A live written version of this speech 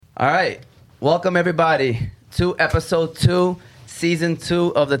All right. Welcome, everybody, to episode 2, season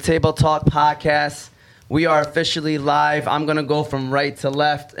 2 of the Table Talk podcast. We are officially live. I'm going to go from right to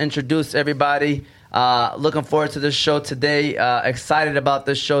left, introduce everybody. Looking forward to this show today. Excited about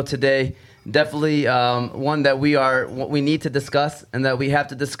this show today. Definitely one that we need to discuss and that we have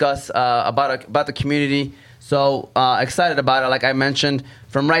to discuss about the community. So excited about it. Like I mentioned,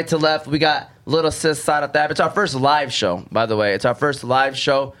 from right to left, we got Little Sis Sada Thab. It's our first live show, by the way. It's our first live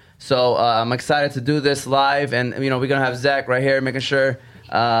show. So I'm excited to do this live. And, we're going to have Zach right here making sure,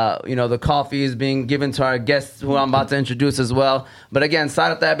 the coffee is being given to our guests who I'm about to introduce as well. But again,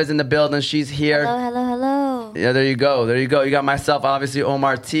 Sada Thab is in the building. She's here. Hello. Yeah, there you go. You got myself, obviously,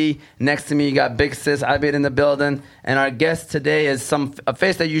 Omar T. Next to me, you got Big Sis Abid in the building. And our guest today is a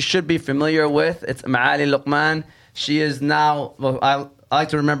face that you should be familiar with. It's Maali Luqman. She is now, I like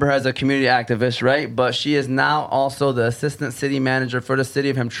to remember her as a community activist, right? But she is now also the assistant city manager for the city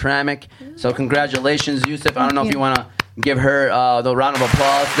of Hamtramck. So congratulations, Yusuf. I don't know if you want to give her the round of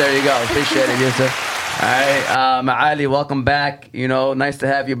applause. There you go. Appreciate it, Yusuf. All right, Maali, welcome back. Nice to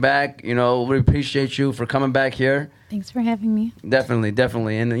have you back. We appreciate you for coming back here. Thanks for having me. Definitely.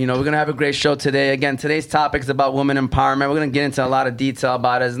 And, we're going to have a great show today. Again, today's topic is about women empowerment. We're going to get into a lot of detail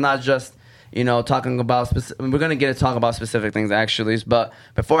about it. It's not just, talking about we're going to get to talk about specific things, actually. But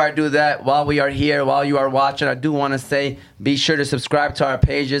before I do that, while we are here, while you are watching, I do want to say be sure to subscribe to our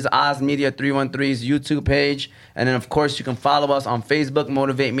pages, Oz Media 313's YouTube page. And then, of course, you can follow us on Facebook,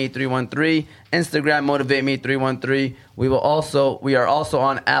 Motivate Me 313, Instagram, Motivate Me 313. We are also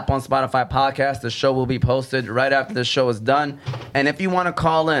on Apple and Spotify podcast. The show will be posted right after the show is done. And if you want to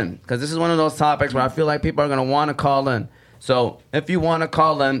call in, because this is one of those topics where I feel like people are going to want to call in. So if you want to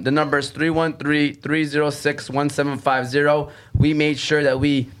call in, the number is 313-306-1750. We made sure that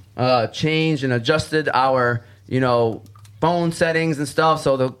we changed and adjusted our, phone settings and stuff.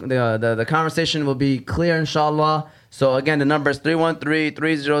 So the conversation will be clear, inshallah. So again, the number is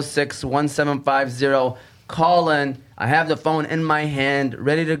 313-306-1750. Call in. I have the phone in my hand,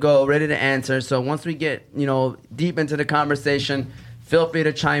 ready to go, ready to answer. So once we get, deep into the conversation, feel free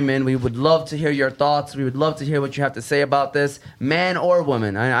to chime in. We would love to hear your thoughts. We would love to hear what you have to say about this, man or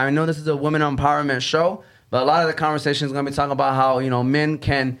woman. I know this is a women empowerment show, but a lot of the conversation is going to be talking about how, men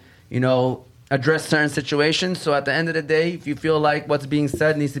can, address certain situations. So at the end of the day, if you feel like what's being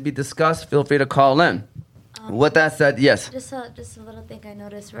said needs to be discussed, feel free to call in. With that said, yes. Just a little thing I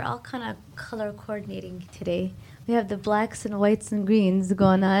noticed. We're all kind of color coordinating today. We have the blacks and whites and greens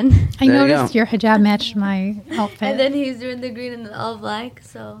going on. I noticed your hijab matched my outfit. And then he's doing the green and the all black.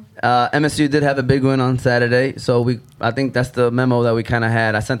 So MSU did have a big win on Saturday. So I think that's the memo that we kind of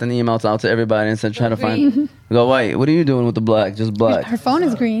had. I sent an email out to everybody and said, try to find. Go, wait, what are you doing with the black? Just black. Her phone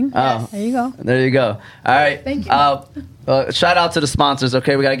is green. Oh, there you go. There you go. All right. Thank you. Shout out to the sponsors,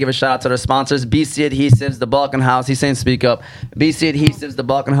 okay? We got to give a shout out to the sponsors. BC Adhesives, The Balkan House. He's saying speak up. BC Adhesives, The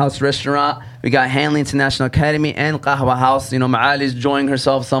Balkan House Restaurant. We got Hanley International Academy and Qahwa House. Maali's enjoying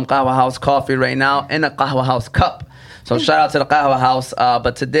herself some Qahwa House coffee right now in a Qahwa House cup. So shout out to the Qahwa House.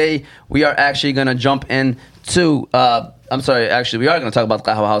 But today we are actually going to jump into... we are going to talk about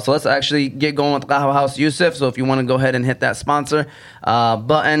Qahwa House. So let's actually get going with Qahwa House, Yusuf. So if you want to go ahead and hit that sponsor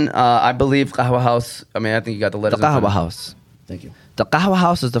button, I believe Qahwa House, I think you got the letters. The Qahwa House. Thank you. The Qahwa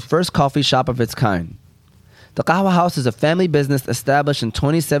House is the first coffee shop of its kind. The Qahwa House is a family business established in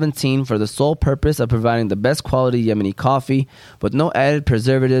 2017 for the sole purpose of providing the best quality Yemeni coffee with no added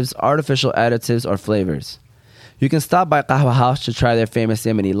preservatives, artificial additives, or flavors. You can stop by Qahwa House to try their famous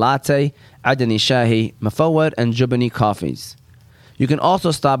Yemeni latte, Adani Shahi, Mafawad, and Jubani coffees. You can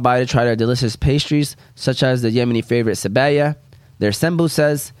also stop by to try their delicious pastries, such as the Yemeni favorite Sabaya, their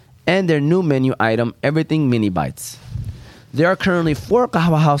sembusas, and their new menu item, Everything Mini Bites. There are currently 4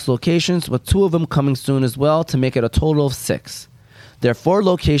 Qahwa House locations, with 2 of them coming soon as well, to make it a total of 6. Their 4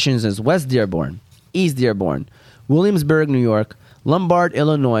 locations is West Dearborn, East Dearborn, Williamsburg, New York, Lombard,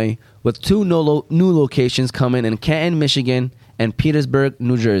 Illinois, with 2 new locations coming in Canton, Michigan, and Petersburg,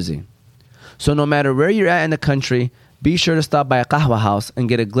 New Jersey. So no matter where you're at in the country, be sure to stop by a Qahwa House and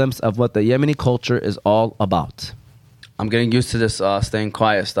get a glimpse of what the Yemeni culture is all about. I'm getting used to this staying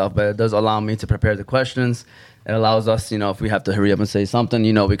quiet stuff, but it does allow me to prepare the questions. It allows us, if we have to hurry up and say something,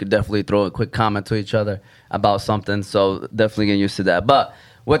 we could definitely throw a quick comment to each other about something. So definitely getting used to that. But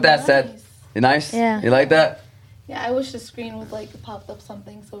with that said, nice? Yeah. You like that? Yeah, I wish the screen would popped up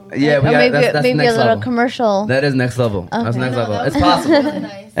something. So yeah, that's maybe next a little level. Commercial. That is next level. Okay. That's next level. That It's was possible. really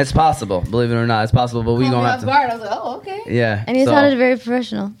nice. It's possible. Believe it or not, it's possible. But we Caught gonna me have off to. guard. I was like, oh, okay. Yeah. And he sounded very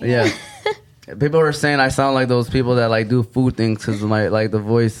professional. Yeah. People were saying I sound like those people that do food things because like the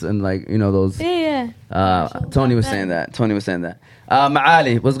voice and those. Yeah. Tony was saying that.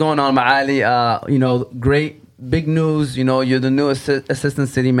 Maali, what's going on, Maali? Great. Big news, you're the new assistant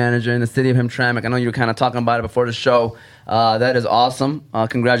city manager in the city of Hamtramck. I know you were kind of talking about it before the show. That is awesome.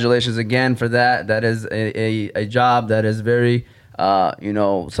 Congratulations again for that. That is a job that is very,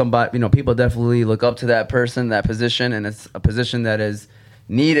 people definitely look up to that person, that position, and it's a position that is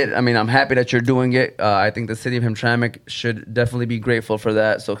needed. I mean, I'm happy that you're doing it. I think the city of Hamtramck should definitely be grateful for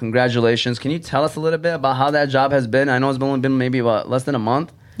that. So congratulations. Can you tell us a little bit about how that job has been? I know it's only been maybe less than a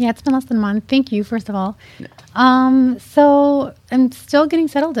month. Yeah, it's been less than a month. Thank you, first of all. So I'm still getting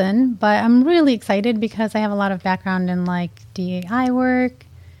settled in, but I'm really excited because I have a lot of background in like DEI work,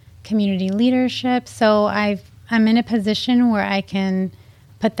 community leadership. So I'm in a position where I can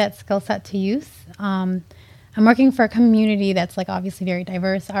put that skill set to use. I'm working for a community that's like obviously very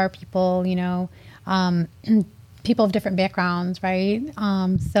diverse. Our people, people of different backgrounds, right?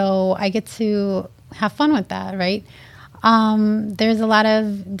 So I get to have fun with that, right? There's a lot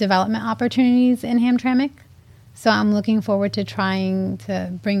of development opportunities in Hamtramck, so I'm looking forward to trying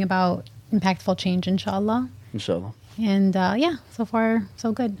to bring about impactful change, inshallah. Inshallah. And so far,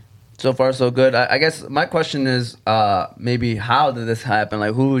 so good. So far, so good. I guess my question is maybe how did this happen?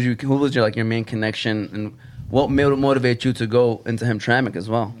 Like, who was your main connection, and what motivated you to go into Hamtramck as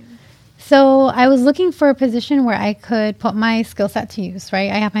well? So I was looking for a position where I could put my skill set to use, right?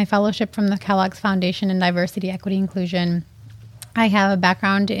 I have my fellowship from the Kellogg's Foundation in Diversity, Equity, Inclusion. I have a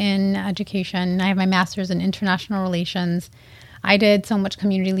background in education. I have my master's in international relations. I did so much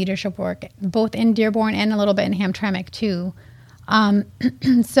community leadership work, both in Dearborn and a little bit in Hamtramck too.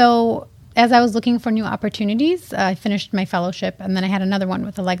 So as I was looking for new opportunities, I finished my fellowship, and then I had another one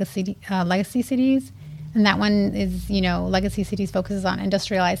with the Legacy Cities. And that one is, Legacy Cities focuses on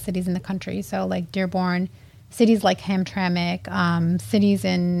industrialized cities in the country. So like Dearborn, cities like Hamtramck, cities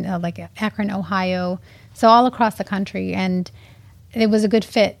in like Akron, Ohio. So all across the country. And it was a good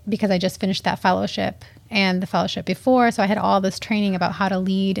fit because I just finished that fellowship and the fellowship before. So I had all this training about how to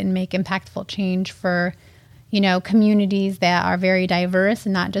lead and make impactful change for, communities that are very diverse,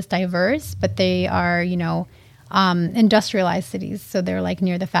 and not just diverse, but they are, industrialized cities. So they're like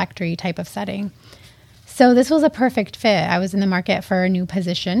near the factory type of setting. So this was a perfect fit. I was in the market for a new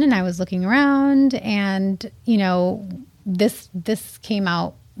position, and I was looking around, and this came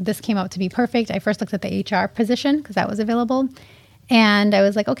out to be perfect. I first looked at the HR position because that was available, and I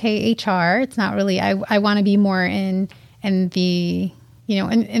was like, okay, HR. It's not really. I want to be more in the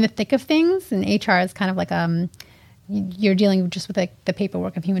in the thick of things, and HR is kind of like you're dealing just with like the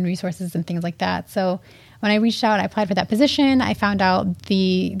paperwork of human resources and things like that. So when I reached out, I applied for that position. I found out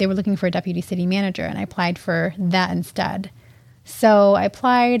they were looking for a deputy city manager, and I applied for that instead. So I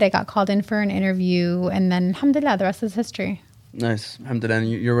applied, I got called in for an interview, and then alhamdulillah, the rest is history. Nice. Alhamdulillah. And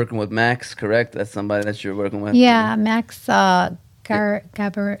you're working with Max, correct? That's somebody that you're working with? Yeah, Max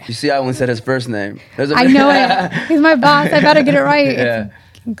Gaber. You see, I only said his first name. I know it. He's my boss. I better get it right. Yeah.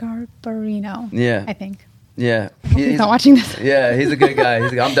 It's Garbarino. Yeah. I think. Yeah. He's not watching this. Yeah, he's a good guy. I'm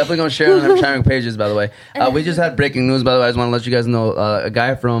definitely going to share it on the Hamtramck pages, by the way. We just had breaking news, by the way. I just want to let you guys know. A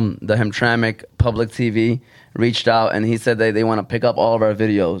guy from the Hamtramck Public TV reached out, and he said they want to pick up all of our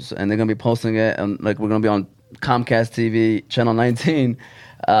videos, and they're going to be posting it, and like we're going to be on Comcast TV, Channel 19.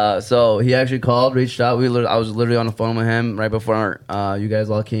 So he actually called, reached out. I was literally on the phone with him right before you guys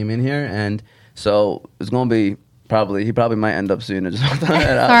all came in here, and so it's going to be he probably might end up soon. Just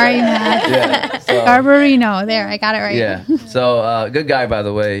Sorry, Matt. Yeah, so, Garbarino. There, I got it right. Yeah. So good guy, by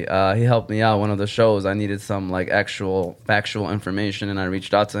the way. He helped me out one of the shows. I needed some like actual factual information, and I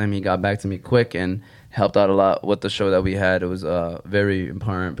reached out to him. He got back to me quick and helped out a lot with the show that we had. It was very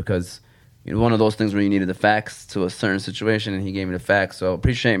important because one of those things where you needed the facts to a certain situation, and he gave me the facts. So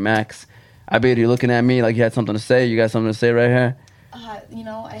appreciate Max. I bet you're looking at me like you had something to say. You got something to say right here?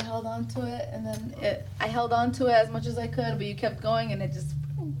 I held on to it, and then I held on to it as much as I could, but you kept going, and it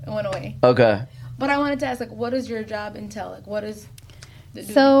went away. Okay. But I wanted to ask, what does your job entail? What is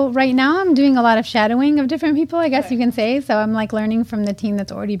So right now I'm doing a lot of shadowing of different people, I guess you can say. So I'm like learning from the team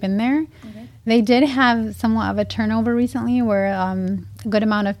that's already been there. Okay. They did have somewhat of a turnover recently where a good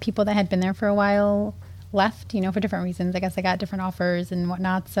amount of people that had been there for a while left, for different reasons. I guess they got different offers and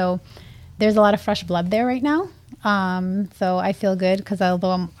whatnot. So there's a lot of fresh blood there right now. So I feel good because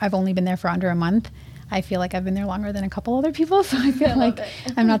although I've only been there for under a month, I feel like I've been there longer than a couple other people. So I feel like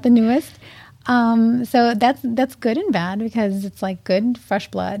I'm not the newest. So that's good and bad because it's like good, fresh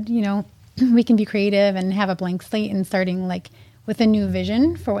blood. We can be creative and have a blank slate and starting like with a new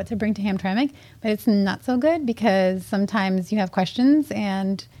vision for what to bring to Hamtramck. But it's not so good because sometimes you have questions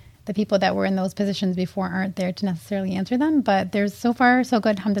and the people that were in those positions before aren't there to necessarily answer them. But there's so far so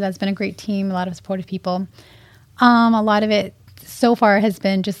good. Alhamdulillah, it's been a great team, a lot of supportive people. A lot of it so far has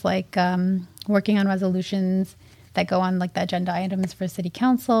been just like working on resolutions that go on like the agenda items for city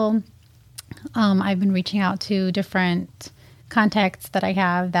council. I've been reaching out to different contacts that I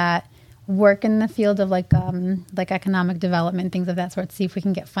have that work in the field of like economic development, things of that sort, see if we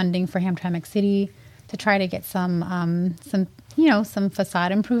can get funding for Hamtramck City to try to get some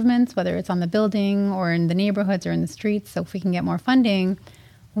facade improvements, whether it's on the building or in the neighborhoods or in the streets. So if we can get more funding,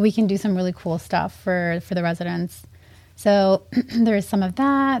 we can do some really cool stuff for the residents. So there's some of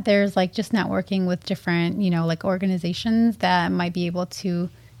that. There's like just networking with different, like organizations that might be able to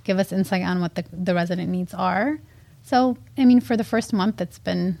give us insight on what the resident needs are. So, I mean, for the first month, it's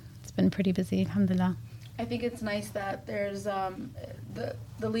been pretty busy, alhamdulillah. I think it's nice that there's the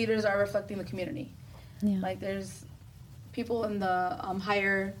leaders are reflecting the community. Yeah. Like there's people in the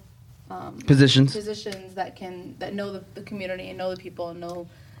higher Positions that know the community and know the people and know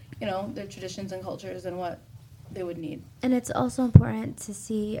their traditions and cultures and what they would need. And it's also important to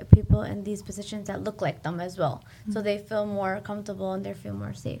see people in these positions that look like them as well, so they feel more comfortable and they feel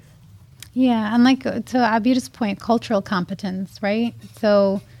more safe. Yeah, and like to Abir's point, cultural competence, right?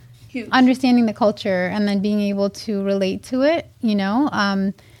 So Huge. Understanding the culture and then being able to relate to it,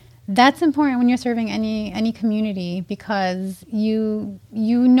 that's important when you're serving any community, because you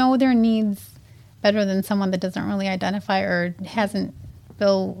know their needs better than someone that doesn't really identify or hasn't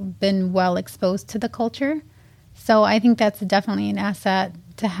been well exposed to the culture. So I think that's definitely an asset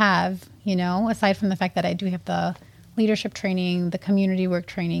to have, aside from the fact that I do have the leadership training, the community work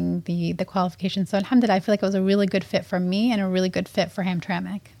training, the qualifications. So alhamdulillah, I feel like it was a really good fit for me and a really good fit for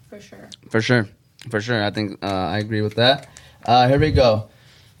Hamtramck. For sure. I think I agree with that. Here we go.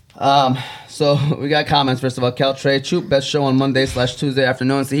 So we got comments. First of all, Caltrey, Choop, best show on Monday/Tuesday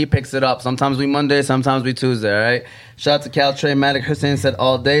afternoon. So he picks it up. Sometimes we Monday, sometimes we Tuesday, all right? Shout out to Caltrey. Madik Hussein said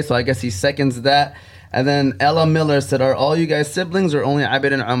all day, so I guess he seconds that. And then Ella Miller said, are all you guys siblings or only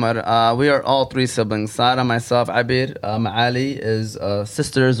Abid and Umar? We are all three siblings. Sara, myself, Abid. Ma'ali is a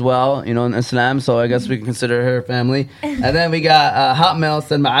sister as well, in Islam, so I guess we can consider her family. And then we got Hot Mel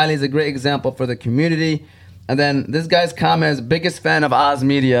said, Ma'ali is a great example for the community. And then this guy's comment is biggest fan of Oz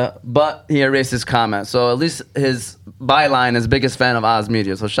Media, but he erased his comment. So at least his byline is biggest fan of Oz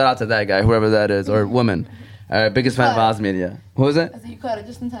Media. So shout out to that guy, whoever that is, or woman. All right, biggest fan of Oz Media. What was it? I think you caught it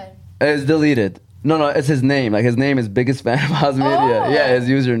just in time. It's deleted. No, it's his name. Like his name is biggest fan of Oz Media. Oh. Yeah, his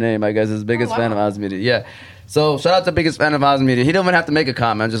username, I guess, is biggest fan of Oz Media. Yeah. So shout out to biggest fan of Oz Media. He don't even have to make a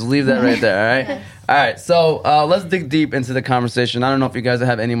comment. Just leave that right there, all right? Yes. All right, so let's dig deep into the conversation. I don't know if you guys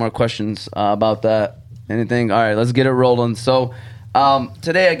have any more questions about that. Anything? All right, let's get it rolling. So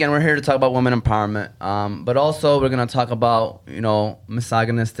today, again, we're here to talk about women empowerment. But also we're going to talk about,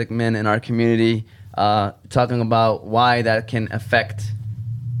 misogynistic men in our community, talking about why that can affect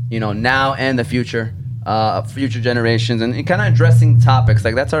now and the future generations, and kind of addressing topics.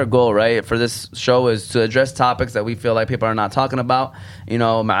 Like that's our goal, right? For this show is to address topics that we feel like people are not talking about.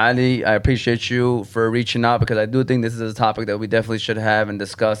 Ma'ali, I appreciate you for reaching out, because I do think this is a topic that we definitely should have and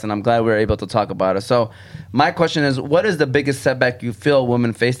discuss, and I'm glad we're able to talk about it. So my question is, what is the biggest setback you feel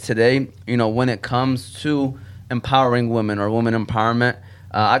women face today, when it comes to empowering women or women empowerment?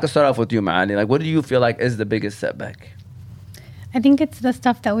 I can start off with you, Ma'ali. Like, what do you feel like is the biggest setback? I think it's the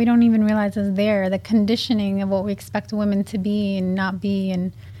stuff that we don't even realize is there, the conditioning of what we expect women to be and not be.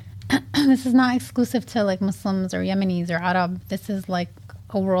 And this is not exclusive to like Muslims or Yemenis or Arab. This is like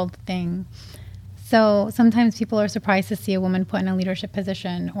a world thing. So sometimes people are surprised to see a woman put in a leadership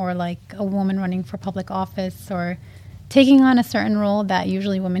position, or like a woman running for public office, or taking on a certain role that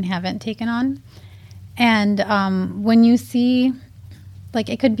usually women haven't taken on. And when you see, like,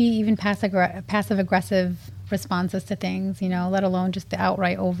 it could be even passive aggressive responses to things, let alone just the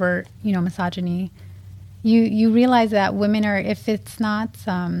outright overt, misogyny. You realize that women are, if it's not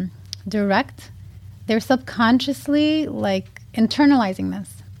direct, they're subconsciously like internalizing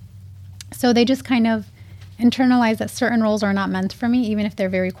this. So they just kind of internalize that certain roles are not meant for me, even if they're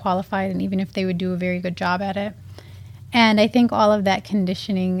very qualified and even if they would do a very good job at it. And I think all of that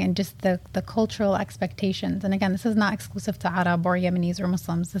conditioning and just the cultural expectations, and again, this is not exclusive to Arab or Yemenis or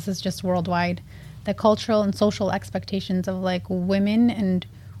Muslims, this is just worldwide. The cultural and social expectations of like women and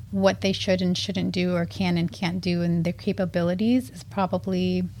what they should and shouldn't do, or can and can't do, and their capabilities is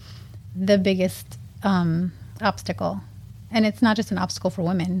probably the biggest obstacle. And it's not just an obstacle for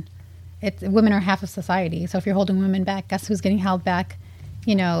women. Women are half of society. So if you're holding women back, guess who's getting held back,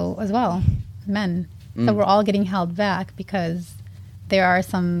 as well? Men. So we're all getting held back because there are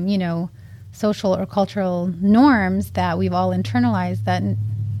some, social or cultural norms that we've all internalized that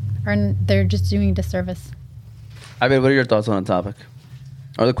they're just doing a disservice. I mean, what are your thoughts on the topic?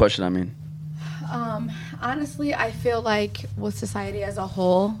 Or the question, I mean. Honestly, I feel like with society as a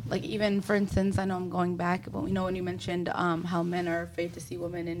whole, like even for instance, I know I'm going back, but we know when you mentioned how men are afraid to see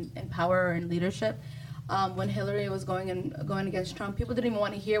women in power and leadership. When Hillary was going against Trump, people didn't even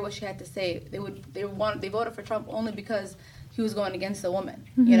want to hear what she had to say. They voted for Trump only because he was going against a woman.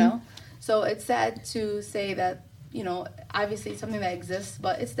 You know, so it's sad to say that, you know, obviously it's something that exists,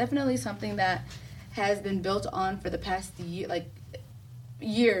 but it's definitely something that has been built on for the past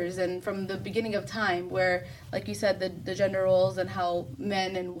years and from the beginning of time, where, like you said, the gender roles and how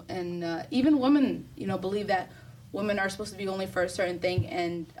men and even women, you know, believe that women are supposed to be only for a certain thing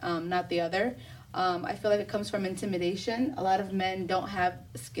and not the other. I feel like it comes from intimidation. A lot of men don't have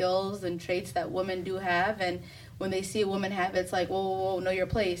skills and traits that women do have, and when they see a woman have it, it's like, whoa, know your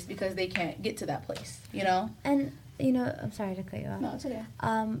place, because they can't get to that place, you know? And, you know, I'm sorry to cut you off. No, it's okay.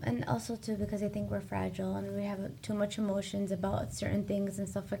 And also, too, because I think we're fragile and we have too much emotions about certain things and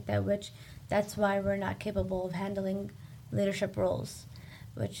stuff like that, which that's why we're not capable of handling leadership roles,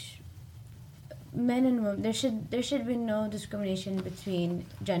 which men and women, there should be no discrimination between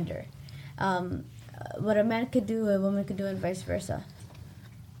gender. What a man could do, a woman could do, and vice versa.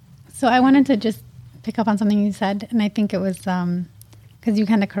 So I wanted to just pick up on something you said, and I think it was because you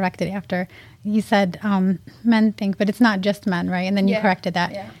kind of corrected after. You said men think, but it's not just men, right? And then you corrected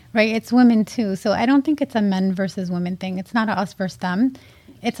that, right? It's women too. So I don't think it's a men versus women thing. It's not a us versus them.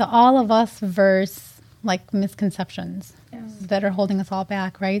 It's a all of us versus like misconceptions that are holding us all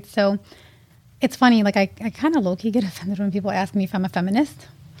back, right? So it's funny, like I kind of low-key get offended when people ask me if I'm a feminist,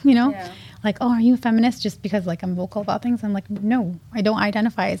 you know? Yeah. Like, oh, are you a feminist just because like I'm vocal about things? I'm like, no, I don't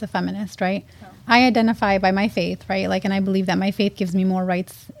identify as a feminist, right? No. I identify by my faith, right? Like, and I believe that my faith gives me more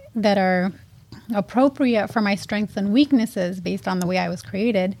rights that are appropriate for my strengths and weaknesses based on the way I was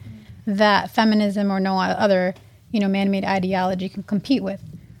created, that feminism or no other, you know, man-made ideology can compete with.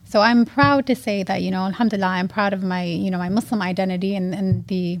 So I'm proud to say that, you know, alhamdulillah, I'm proud of my, you know, my Muslim identity and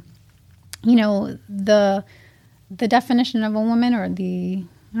the, you know, the definition of a woman, or the,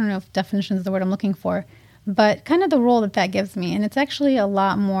 I don't know if definition is the word I'm looking for, but kind of the role that gives me. And it's actually a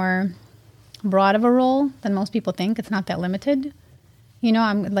lot more broad of a role than most people think. It's not that limited. You know,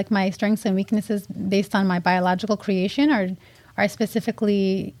 I'm like, my strengths and weaknesses based on my biological creation are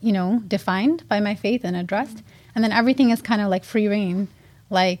specifically, you know, defined by my faith and addressed. And then everything is kind of like free reign.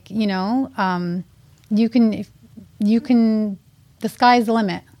 Like, you know, you can, the sky's the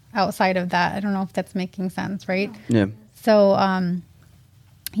limit outside of that. I don't know if that's making sense, right? Yeah. So,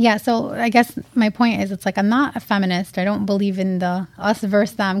 yeah, so I guess my point is, it's like, I'm not a feminist. I don't believe in the us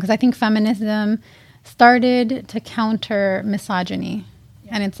versus them, because I think feminism started to counter misogyny.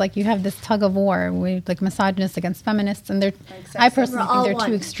 Yeah. And it's like you have this tug of war with like misogynists against feminists, and I personally think they're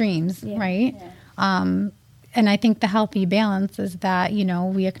two extremes, right? Yeah. And I think the healthy balance is that, you know,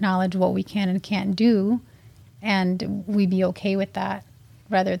 we acknowledge what we can and can't do, and we be okay with that,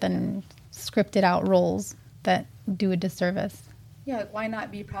 rather than scripted out roles that do a disservice. Yeah, like, why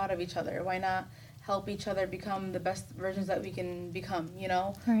not be proud of each other? Why not help each other become the best versions that we can become, you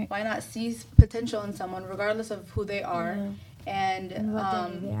know? Right. Why not see potential in someone, regardless of who they are, and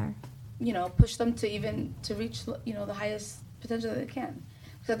what they are. You know, push them to reach, you know, the highest potential that they can.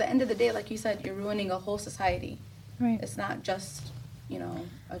 Because at the end of the day, like you said, you're ruining a whole society. Right. It's not just, you know,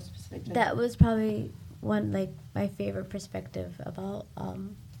 a specific gender. That was probably one, like, my favorite perspective about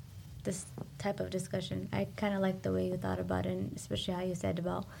this type of discussion. I kind of like the way you thought about it, and especially how you said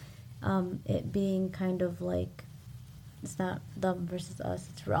about it being kind of like, it's not them versus us,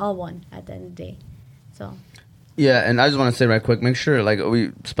 it's we're all one at the end of the day. So Yeah, and I just want to say right quick, make sure, like,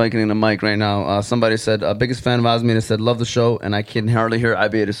 we spiking in the mic right now. Somebody said, biggest fan of Azmina, said, love the show, and I can hardly hear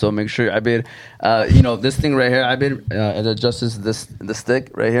Abid, so make sure, Abid, you know, this thing right here, Abid, it adjusts the stick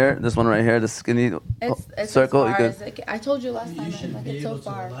right here, this one right here, the skinny it's circle. As far as, like, I told you last time, like, it's so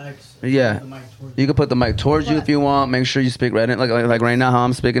far. Yeah, you can put the mic towards you if you want. Make sure you speak right in, like right now, how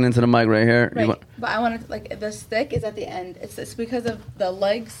I'm speaking into the mic right here. Right, but I want to, like, the stick is at the end. It's because of the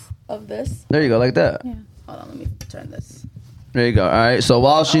legs of this. There you go, like that. Yeah. Hold on, let me turn this. There you go. All right. So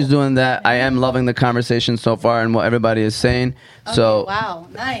while she's doing that, I am loving the conversation so far and what everybody is saying. Okay, so wow,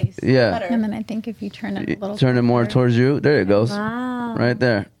 nice. Yeah. Better. And then I think if you turn it a little turn it more towards you. There it goes. Wow. Right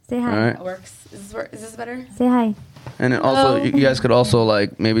there. Say hi. All right. That works. Is this better? Say hi. And then also, Hello. you guys could also,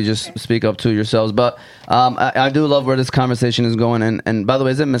 like, maybe just speak up to yourselves. But I do love where this conversation is going. And by the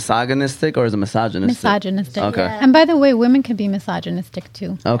way, is it misogynistic or is it misogynistic? misogynistic. Okay. Yeah. And by the way, women can be misogynistic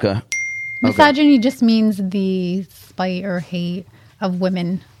too. Okay. Misogyny just means the spite or hate of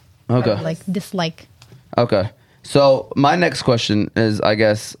women. Okay. Or, like, dislike. Okay. So my next question is, I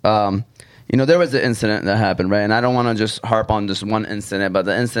guess, there was an incident that happened, right? And I don't want to just harp on just one incident, but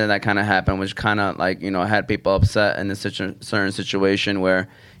the incident that kind of happened, which kind of like, had people upset in a certain situation where,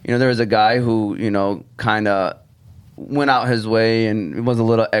 there was a guy who, kind of went out his way and was a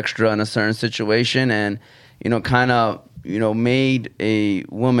little extra in a certain situation and, kind of, made a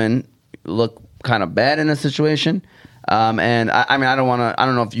woman look kind of bad in a situation. And I mean, I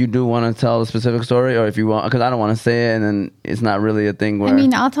don't know if you do want to tell the specific story or if you want, because I don't want to say it and then it's not really a thing where. I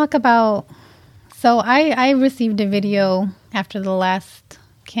mean, I'll talk about, so I received a video after the last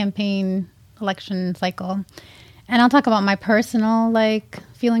campaign election cycle, and I'll talk about my personal like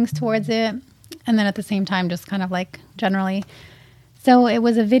feelings towards it. And then at the same time, just kind of like generally. So it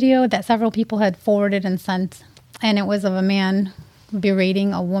was a video that several people had forwarded and sent, and it was of a man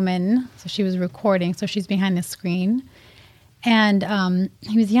berating a woman. So she was recording, so she's behind the screen. And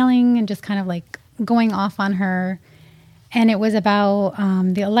he was yelling and just kind of like going off on her. And it was about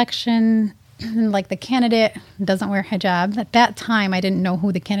the election, like the candidate doesn't wear hijab. At that time, I didn't know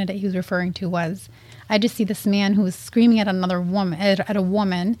who the candidate he was referring to was. I just see this man who was screaming at another woman, at a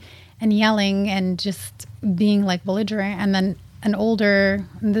woman, and yelling and just being like belligerent. And then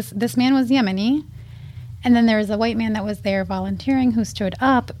this man was Yemeni. And then there was a white man that was there volunteering who stood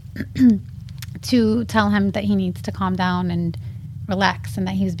up to tell him that he needs to calm down and relax and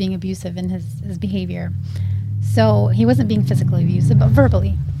that he was being abusive in his behavior. So he wasn't being physically abusive, but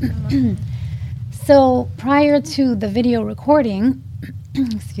verbally. So prior to the video recording,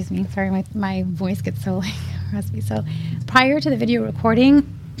 excuse me, sorry, my voice gets so like raspy. So prior to the video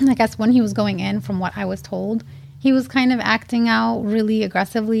recording, I guess when he was going in, from what I was told, he was kind of acting out really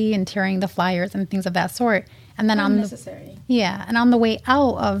aggressively and tearing the flyers and things of that sort. And then on the way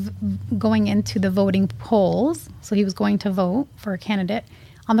out of going into the voting polls, so he was going to vote for a candidate.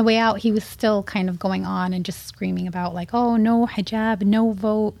 On the way out, he was still kind of going on and just screaming about like, oh, no hijab, no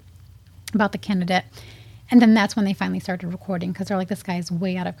vote, about the candidate. And then that's when they finally started recording, because they're like, this guy's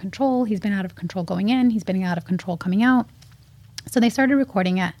way out of control. He's been out of control going in. He's been out of control coming out. So they started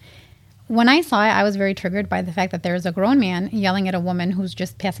recording it. When I saw it, I was very triggered by the fact that there was a grown man yelling at a woman who's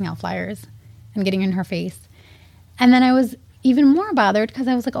just passing out flyers and getting in her face. And then I was even more bothered because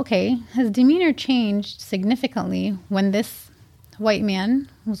I was like, okay, his demeanor changed significantly when this white man,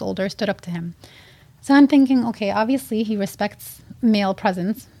 who's older, stood up to him. So I'm thinking, okay, obviously he respects male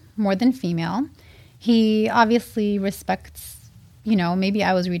presence more than female. He obviously respects, maybe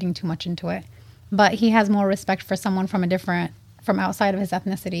I was reading too much into it, but he has more respect for someone from outside of his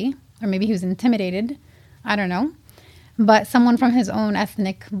ethnicity, or maybe he was intimidated. I don't know. But someone from his own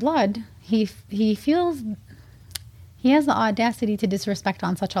ethnic blood, he feels he has the audacity to disrespect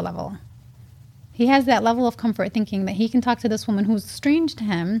on such a level. He has that level of comfort thinking that he can talk to this woman who's strange to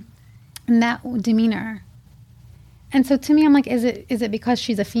him in that demeanor. And so to me, I'm like, is it because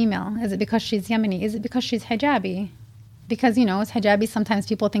she's a female? Is it because she's Yemeni? Is it because she's hijabi? Because, as hijabi, sometimes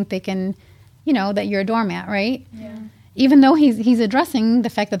people think they can, that you're a doormat, right? Yeah. Even though he's addressing the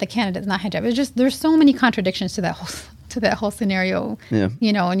fact that the candidate's not hijab. It's just, there's so many contradictions to that whole scenario,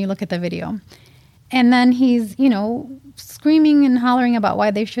 when you look at the video. And then he's, screaming and hollering about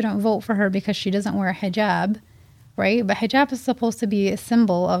why they shouldn't vote for her because she doesn't wear a hijab, right? But hijab is supposed to be a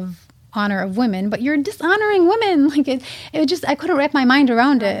symbol of honor of women, but you're dishonoring women. Like it just, I couldn't wrap my mind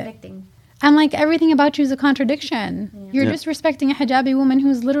around it. I'm like, everything about you is a contradiction. Yeah. You're disrespecting a hijabi woman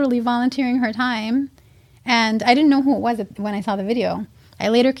who's literally volunteering her time. And I didn't know who it was when I saw the video. I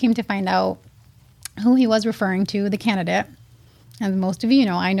later came to find out who he was referring to, the candidate. And most of you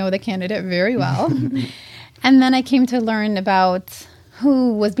know, I know the candidate very well. And then I came to learn about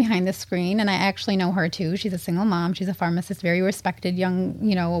who was behind the screen, and I actually know her too. She's a single mom. She's a pharmacist, very respected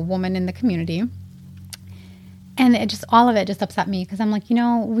young, a woman in the community. And all of it just upset me because I'm like,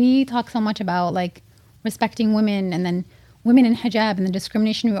 we talk so much about like respecting women and then women in hijab and the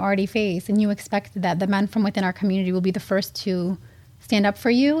discrimination we already face, and you expect that the men from within our community will be the first to stand up for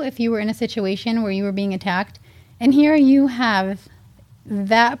you if you were in a situation where you were being attacked. And here you have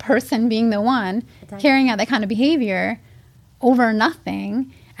that person being the one carrying out that kind of behavior over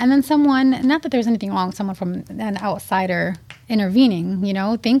nothing. And then someone, not that there's anything wrong with someone from an outsider intervening,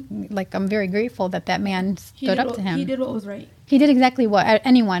 I'm very grateful that man stood up to him. He did what was right. He did exactly what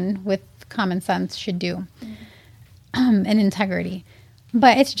anyone with common sense should do, and integrity.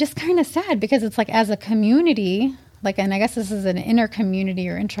 But it's just kind of sad because it's like, as a community, and I guess this is an inter-community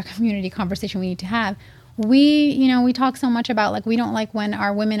or intra-community conversation we need to have. We talk so much about we don't like when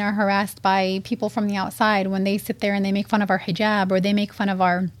our women are harassed by people from the outside, when they sit there and they make fun of our hijab or they make fun of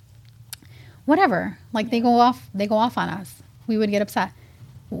our whatever. They go off on us. We would get upset.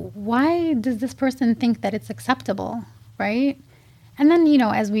 why does this person think that it's acceptable, right? And then,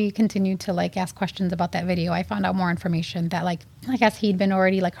 as we continued to like ask questions about that video, I found out more information that like, I guess he'd been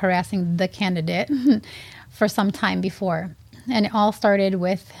already like harassing the candidate for some time before. And it all started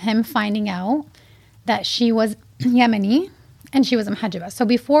with him finding out that she was Yemeni and she was a muhajaba. So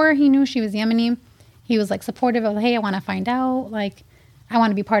before he knew she was Yemeni, he was like supportive of, hey, I want to find out, like, I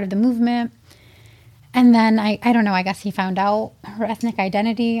want to be part of the movement. And then I don't know, I guess he found out her ethnic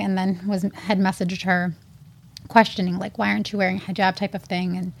identity and then had messaged her questioning, like, why aren't you wearing hijab type of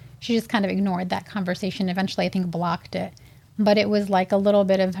thing? And she just kind of ignored that conversation. Eventually, I think, blocked it. But it was like a little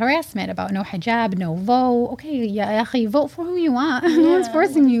bit of harassment about no hijab, no vote. Okay, ya akhi, vote for who you want. No one's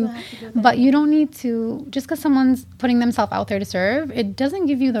forcing you. But you don't need to, just because someone's putting themselves out there to serve, it doesn't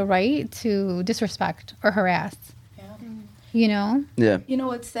give you the right to disrespect or harass. Yeah. Yeah. You know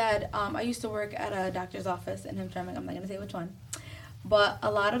what's sad? I used to work at a doctor's office in Hamtramck. I'm not going to say which one. But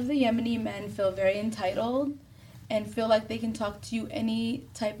a lot of the Yemeni men feel very entitled and feel like they can talk to you any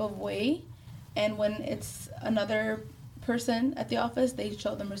type of way. And when it's another person at the office, they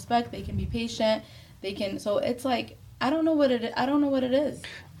show them respect. They can be patient. They can. So it's like, I don't know what it is.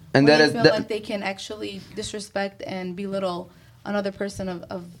 And when that they is feel that, like they can actually disrespect and belittle another person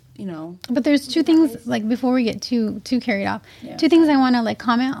of. But there's two things, like, before we get too carried off, two things I want to like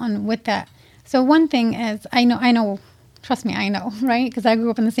comment on with that. So one thing is, I know, trust me, I know, right? Because I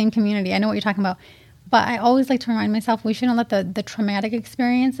grew up in the same community. I know what you're talking about. But I always like to remind myself, we shouldn't let the traumatic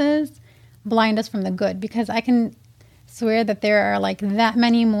experiences blind us from the good, because I can swear that there are like that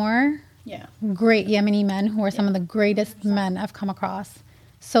many more great Yemeni men who are some of the greatest men I've come across.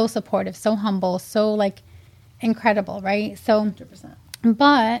 So supportive, so humble, so like incredible, right? So, 100%.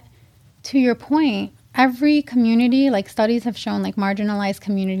 But to your point, every community, like studies have shown, like marginalized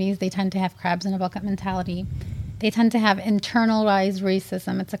communities, they tend to have crabs in a bucket mentality. They tend to have internalized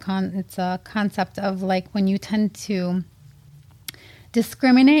racism. It's a concept of like when you tend to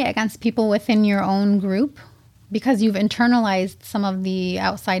discriminate against people within your own group because you've internalized some of the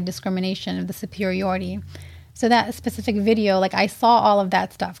outside discrimination of the superiority. So that specific video, like I saw all of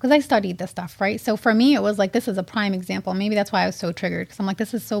that stuff because I studied this stuff, right? So for me, it was like, this is a prime example. Maybe that's why I was so triggered, because I'm like,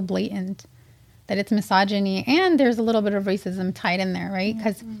 this is so blatant that it's misogyny and there's a little bit of racism tied in there, right?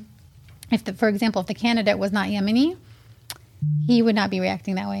 Because for example, if the candidate was not Yemeni, he would not be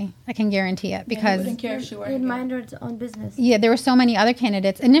reacting that way. I can guarantee it, because he wouldn't care if she were. He'd mind her own business. Yeah, there were so many other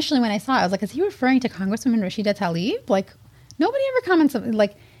candidates. Initially, when I saw it, I was like, is he referring to Congresswoman Rashida Tlaib? Like, nobody ever comments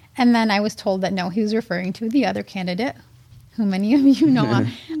like. And then I was told that no, he was referring to the other candidate, who many of you know.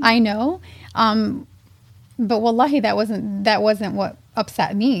 I know, but wallahi, that wasn't what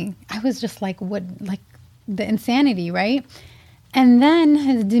upset me. I was just like, what, like the insanity, right? And then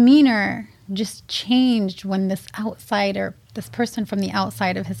his demeanor just changed when this person from the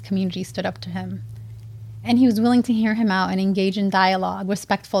outside of his community stood up to him. And he was willing to hear him out and engage in dialogue,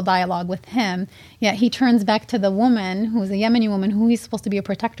 respectful dialogue with him. Yet he turns back to the woman, who's a Yemeni woman, who he's supposed to be a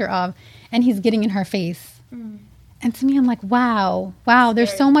protector of, and he's getting in her face. And to me, I'm like, wow,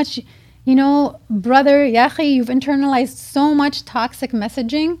 there's so much, brother, yahi, you've internalized so much toxic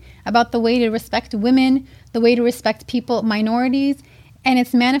messaging about the way to respect women, the way to respect people, minorities, and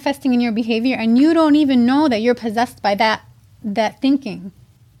it's manifesting in your behavior, and you don't even know that you're possessed by that thinking.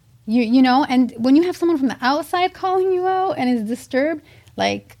 And when you have someone from the outside calling you out and is disturbed,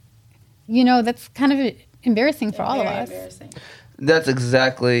 like, that's kind of embarrassing for all of us. Embarrassing. That's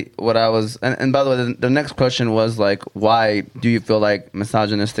exactly what I was. And by the way, the next question was like, why do you feel like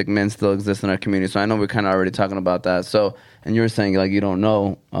misogynistic men still exist in our community? So I know we're kind of already talking about that. So, and you were saying like you don't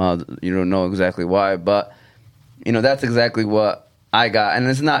know exactly why, but that's exactly what I got. And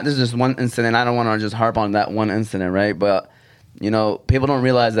this is just one incident. I don't want to just harp on that one incident, right? But people don't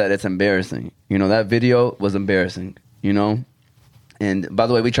realize that it's embarrassing. That video was embarrassing, And by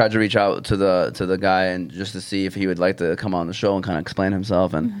the way, we tried to reach out to the guy and just to see if he would like to come on the show and kind of explain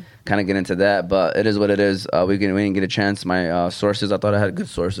himself and kind of get into that. But it is what it is. We didn't get a chance. My sources, I thought I had good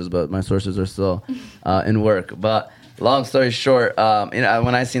sources, but my sources are still in work. But long story short,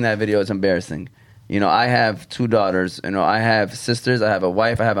 when I seen that video, it's embarrassing. I have 2 daughters. I have sisters. I have a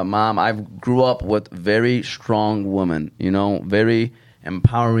wife. I have a mom. I grew up with very strong women, very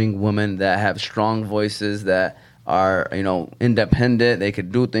empowering women that have strong voices, that are, independent. They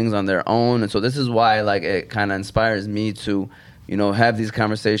could do things on their own. And so this is why, like, it kind of inspires me to, have these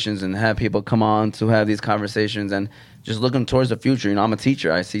conversations and have people come on to have these conversations and just looking towards the future. I'm a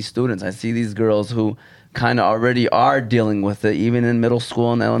teacher. I see students. I see these girls who kind of already are dealing with it, even in middle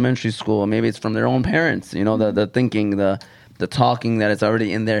school and elementary school. Maybe it's from their own parents, the thinking, the talking that it's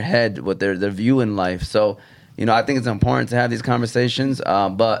already in their head, what their view in life. So You know, I think it's important to have these conversations.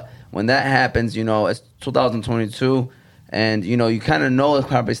 But when that happens, you know, it's 2022, and you know, you kind of know it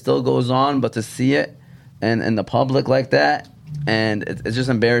probably still goes on, but to see it and in the public like that, and it's just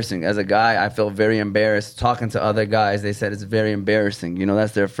embarrassing. As a guy, I feel very embarrassed talking to other guys. They said it's very embarrassing. You know,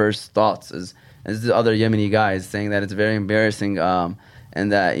 that's their first thoughts is the other Yemeni guys saying that it's very embarrassing.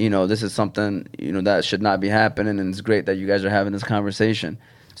 And that, you know, this is something, you know, that should not be happening, and it's great that you guys are having this conversation.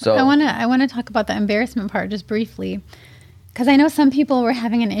 So I wanna talk about the embarrassment part just briefly, because I know some people were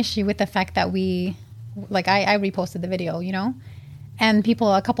having an issue with the fact that we, like, I reposted the video, you know, and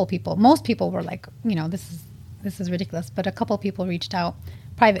most people were like, you know, this is ridiculous, but a couple people reached out,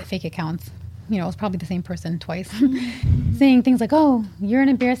 private fake accounts, you know, it was probably the same person twice, saying things like, oh, you're an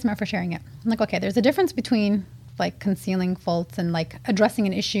embarrassment for sharing it. I'm like, okay, there's a difference between like concealing faults and like addressing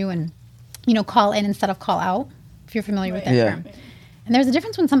an issue and, you know, call in instead of call out, if you're familiar with that term. And there's a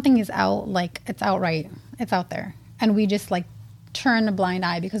difference when something is out, like it's outright, it's out there, and we just like turn a blind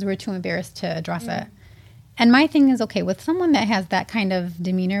eye because we're too embarrassed to address it. And my thing is, okay, with someone that has that kind of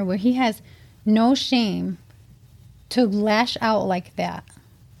demeanor where he has no shame to lash out like that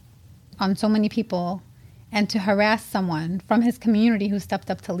on so many people and to harass someone from his community who stepped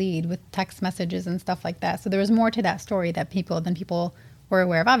up to lead with text messages and stuff like that. So there was more to that story that people were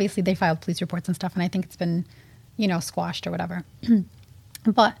aware of. Obviously, they filed police reports and stuff, and I think it's been, you know, squashed or whatever.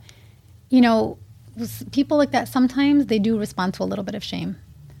 But, you know, people like that, sometimes they do respond to a little bit of shame,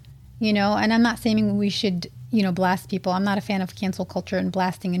 you know, and I'm not saying we should, you know, blast people. I'm not a fan of cancel culture and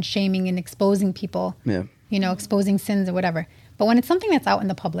blasting and shaming and exposing people, you know, exposing sins or whatever. But when it's something that's out in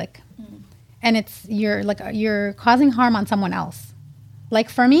the public, and you're causing harm on someone else. Like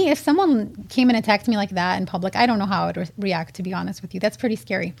for me, if someone came and attacked me like that in public, I don't know how I would react, to be honest with you. That's pretty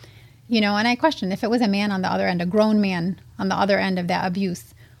scary. You know, and I question if it was a man on the other end, a grown man on the other end of that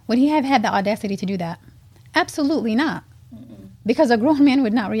abuse, would he have had the audacity to do that? Absolutely not. Because a grown man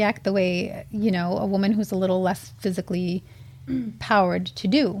would not react the way, you know, a woman who's a little less physically powered to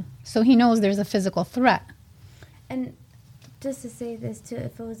do. So he knows there's a physical threat. And just to say this too,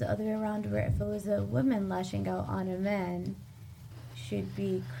 if it was the other way around, where if it was a woman lashing out on a man, she'd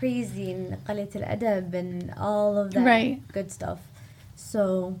be crazy and qalit al-adab and all of that good stuff.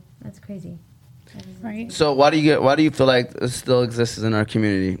 So that's crazy. Right. So why do you feel like this still exists in our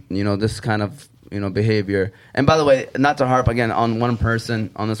community? You know, this kind of, you know, behavior. And by the way, not to harp again on one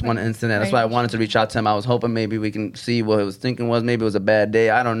person, on this one incident. That's why I wanted to reach out to him. I was hoping maybe we can see what his thinking was. Maybe it was a bad day.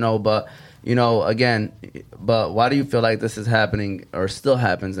 I don't know, but. You know, again, but why do you feel like this is happening or still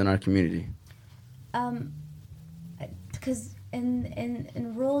happens in our community? Because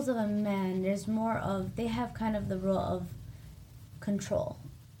in roles of a man, there's more of, they have kind of the role of control.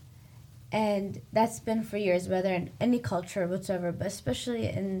 And that's been for years, whether in any culture whatsoever, but especially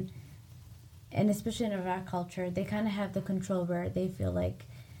in our culture, they kind of have the control where they feel like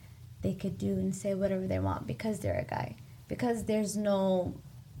they could do and say whatever they want because they're a guy. Because there's no,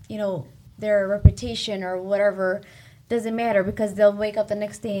 you know, their reputation or whatever doesn't matter, because they'll wake up the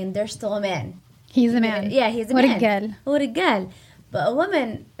next day and they're still a man. He's a man. Yeah, he's a man. What a gal. But a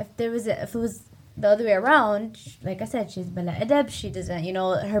woman, if it was the other way around, like I said, she's bala adab. She doesn't, you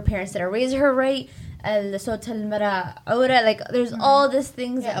know, her parents didn't raise her right. Like there's all these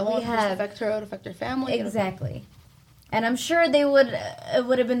things that we have. Affect her, it would affect her family. Exactly. And I'm sure it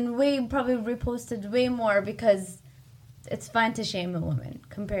would have been probably reposted way more, because it's fine to shame a woman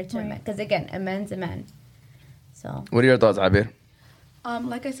compared to a man. Because again, a man's a man. So. What are your thoughts, Abir?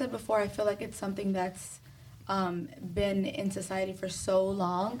 Like I said before, I feel like it's something that's been in society for so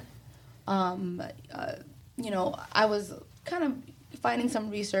long. You know, I was kind of finding some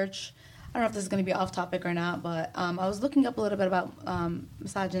research. I don't know if this is going to be off topic or not, but I was looking up a little bit about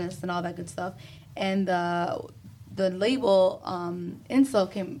misogynists and all that good stuff, and the label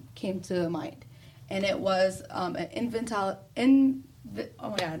incel came to mind. And it was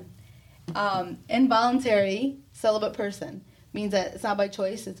involuntary celibate person. Means that it's not by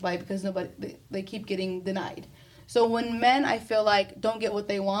choice, it's because they keep getting denied. So when men, I feel like, don't get what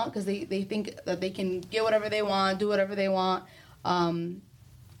they want because they think that they can get whatever they want, do whatever they want, in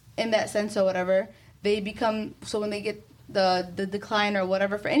that sense or whatever, they become, so when they get the decline or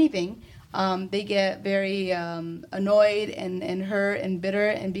whatever for anything, they get very annoyed and hurt and bitter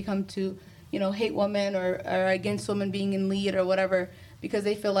and become to, you know, hate women or against women being in lead or whatever, because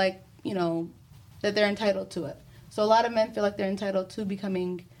they feel like, you know, that they're entitled to it. So a lot of men feel like they're entitled to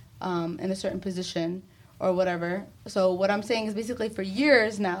becoming in a certain position or whatever. So what I'm saying is basically for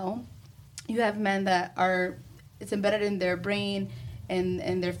years now, you have men that are, it's embedded in their brain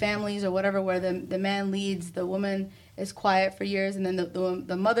and their families or whatever, where the man leads, the woman is quiet for years, and then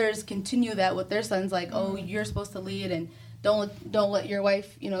the mothers continue that with their sons, like, oh, you're supposed to lead, and don't let your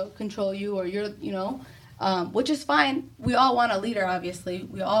wife, control you, or which is fine. We all want a leader, obviously.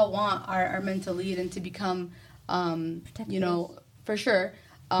 We all want our men to lead and to become, for sure.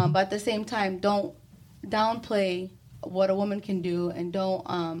 But at the same time, don't downplay what a woman can do, and don't,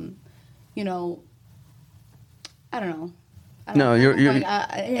 I don't know. No,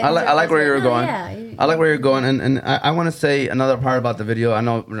 I like where you're going. I like where you're going, and I want to say another part about the video. I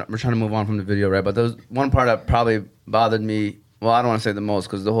know we're trying to move on from the video, right? But there was one part that probably bothered me. Well, I don't want to say the most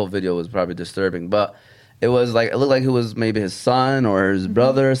because the whole video was probably disturbing, but it was like, it looked like it was maybe his son or his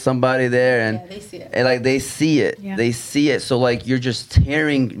brother or somebody there, and they see it. And like they see it, they see it. So like you're just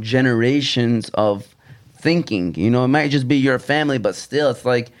tearing generations of thinking. It might just be your family, but still, it's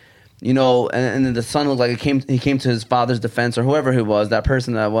like. And then the son looked like he came to his father's defense, or whoever he was, that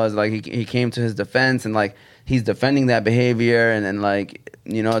person that was, like, he came to his defense, and, like, he's defending that behavior, and like,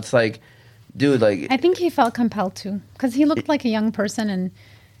 it's like, dude, like... I think he felt compelled to, because he looked like a young person, and,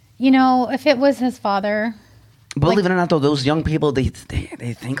 if it was his father... Believe it or not, though, those young people, they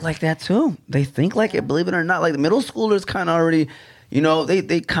think like that, too. They think like it, believe it or not. Like, the middle schoolers kind of already...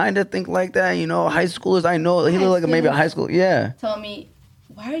 they kind of think like that, high schoolers, I know, he looked like maybe a high school, Tell me...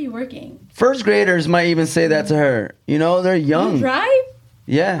 Why are you working? First graders might even say that to her. They're young. You drive?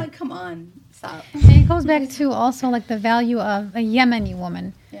 Yeah. Like, come on, stop. And it goes back to also like the value of a Yemeni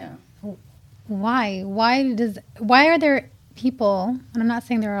woman. Yeah. Why? Why are there people, and I'm not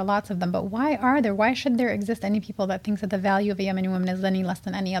saying there are lots of them, but why should there exist any people that thinks that the value of a Yemeni woman is any less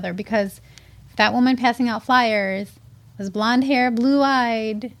than any other? Because if that woman passing out flyers was blonde hair,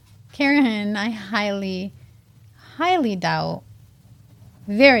 blue-eyed, Karen, I highly, highly doubt,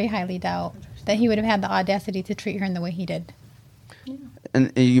 very highly doubt that he would have had the audacity to treat her in the way he did.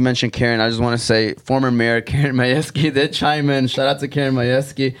 And you mentioned Karen. I just want to say, former mayor Karen Majewski did chime in. Shout out to Karen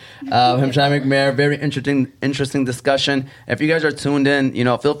Majewski, Hamtramck mayor. Very interesting discussion. If you guys are tuned in,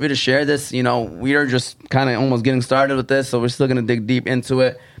 feel free to share this. We are just kind of almost getting started with this, so we're still going to dig deep into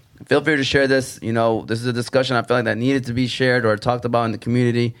it. Feel free to share this. This is a discussion I feel like that needed to be shared or talked about in the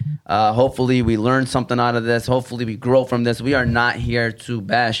community. Hopefully we learn something out of this. Hopefully we grow from this. We are not here to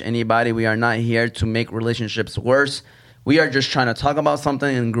bash anybody. We are not here to make relationships worse. We are just trying to talk about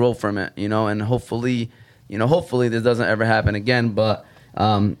something and grow from it, and hopefully this doesn't ever happen again. But,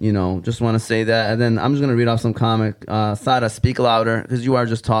 just want to say that. And then I'm just going to read off some comic. Sada, speak louder, because you are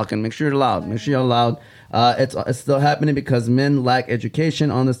just talking. Make sure you're loud. Make sure you're loud. It's still happening because men lack education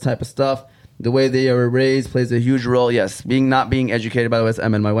on this type of stuff. The way they are raised plays a huge role. Yes, not being educated, by the way, it's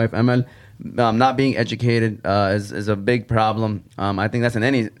Emel, my wife Emel. Not being educated is a big problem. I think that's in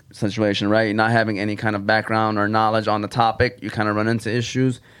any situation, right? Not having any kind of background or knowledge on the topic, you kind of run into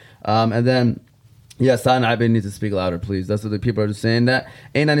issues. And then, yes, I need to speak louder, please. That's what the people are just saying that.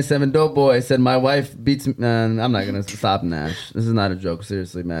 A97 Doughboy said, my wife beats me. I'm not going to stop, Nash. This is not a joke,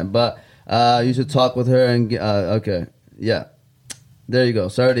 seriously, man. But you should talk with her and get, okay. Yeah. There you go.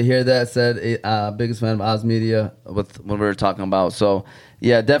 Sorry to hear that. Said biggest fan of Oz Media with what we were talking about. So,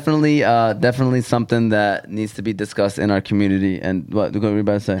 yeah, definitely something that needs to be discussed in our community. And what were you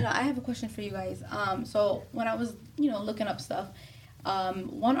about to say? I have a question for you guys. So when I was, looking up stuff,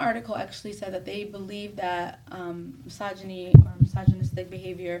 one article actually said that they believe that misogyny or misogynistic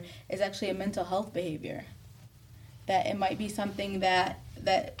behavior is actually a mental health behavior. That it might be something that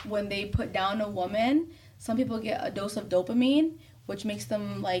when they put down a woman, some people get a dose of dopamine, which makes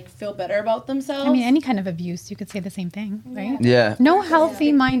them feel better about themselves. I mean, any kind of abuse, you could say the same thing, right? Yeah. No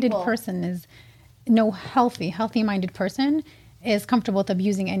healthy-minded person is comfortable with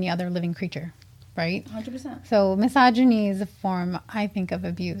abusing any other living creature, right? 100%. So misogyny is a form, I think, of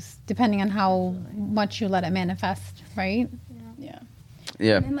abuse, depending on how much you let it manifest, right? Yeah.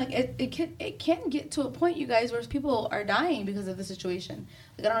 Yeah. And it can get to a point, you guys, where people are dying because of the situation.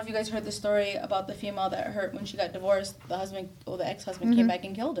 I don't know if you guys heard the story about the female that hurt when she got divorced. The husband or the ex-husband came back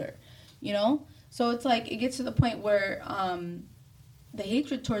and killed her. So it's it gets to the point where the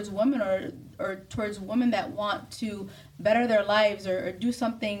hatred towards women or towards women that want to better their lives or do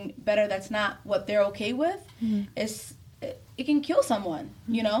something better that's not what they're okay with it can kill someone.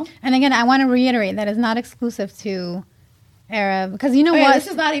 And again, I want to reiterate that is not exclusive to Arab, because what? This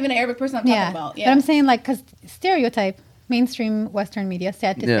is not even an Arabic person I'm talking about. Yeah. But I'm saying because stereotype, mainstream Western media,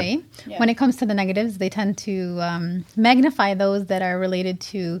 sad to say, when it comes to the negatives, they tend to magnify those that are related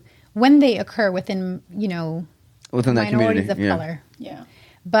to when they occur within within that minorities community. of color. Yeah.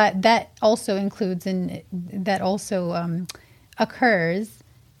 But that also includes occurs,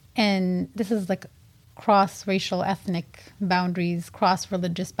 and this is cross-racial ethnic boundaries,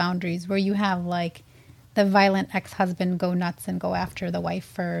 cross-religious boundaries, where you have the violent ex-husband go nuts and go after the wife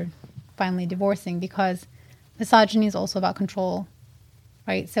for finally divorcing, because misogyny is also about control,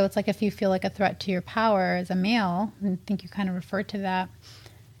 right? So it's like if you feel like a threat to your power as a male, and I think you kind of referred to that,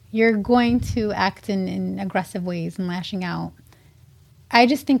 you're going to act in aggressive ways and lashing out. I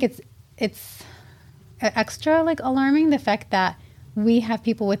just think it's extra like alarming, the fact that we have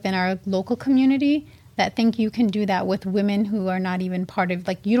people within our local community that think you can do that with women who are not even part of,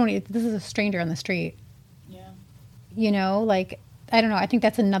 like, you don't, this is a stranger on the street. Yeah. You know, like, I don't know. I think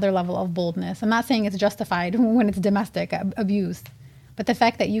that's another level of boldness. I'm not saying it's justified when it's domestic abuse, but the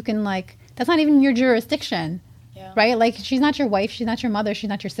fact that you can, like, that's not even your jurisdiction, right? Like, she's not your wife, she's not your mother, she's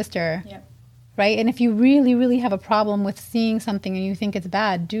not your sister, right? And if you really, really have a problem with seeing something and you think it's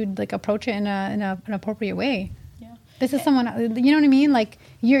bad, dude, like, approach it in an appropriate way. This is someone, you know what I mean? Like,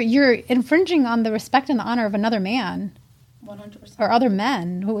 you're infringing on the respect and the honor of another man. 100%. Or other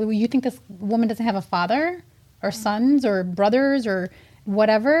men. Who you think this woman doesn't have a father or sons or brothers or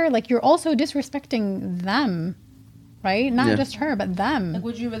whatever? Like, you're also disrespecting them, right? Not just her, but them. Like,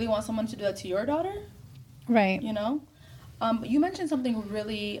 would you really want someone to do that to your daughter? Right. You know? You mentioned something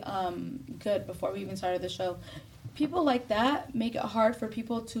really good before we even started the show. People like that make it hard for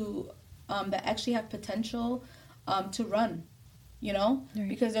people to that actually have potential to run, you know,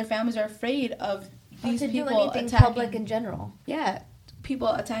 because their families are afraid of these people do anything attacking public in general. Yeah, people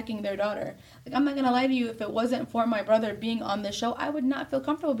attacking their daughter. Like, I'm not gonna lie to you, if it wasn't for my brother being on the show, I would not feel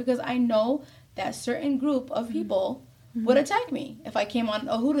comfortable, because I know that certain group of people would attack me if I came on.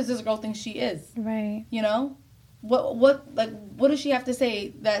 Oh, who does this girl think she is? Right. You know, what does she have to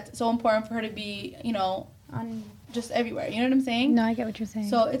say that's so important for her to be, you know, on just everywhere? You know what I'm saying? No, I get what you're saying.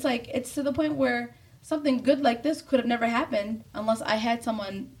 So it's like, it's to the point where something good like this could have never happened unless I had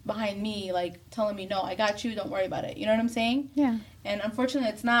someone behind me, like, telling me, no, I got you, don't worry about it. You know what I'm saying? Yeah. And unfortunately,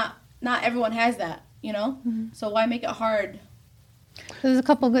 it's not everyone has that, you know? Mm-hmm. So why make it hard? There's a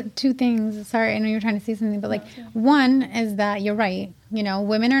couple good, two things. Sorry, I know you're trying to say something, but, like, one is that you're right. You know,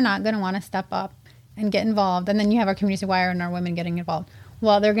 women are not going to want to step up and get involved. And then you have our community say, why aren't our women getting involved?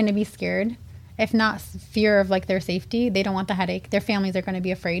 Well, they're going to be scared. If not fear of, like, their safety, they don't want the headache. Their families are going to be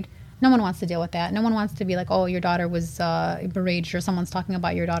afraid. No one wants to deal with that. No one wants to be like, oh, your daughter was beraged, or someone's talking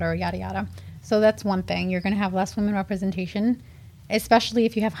about your daughter, or yada, yada. So that's one thing. You're going to have less women representation, especially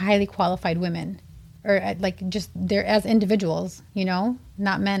if you have highly qualified women, or like, just they're as individuals, you know,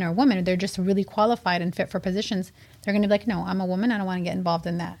 not men or women. They're just really qualified and fit for positions. They're going to be like, no, I'm a woman. I don't want to get involved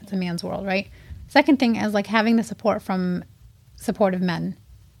in that. It's a man's world, right? Second thing is, like, having the support from supportive men.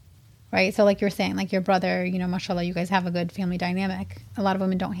 Right? So, like you're saying, like, your brother, you know, mashallah, you guys have a good family dynamic. A lot of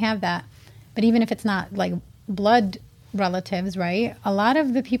women don't have that. But even if it's not, like, blood relatives, right? A lot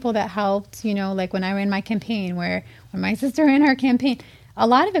of the people that helped, you know, like when I ran my campaign, when my sister ran her campaign, a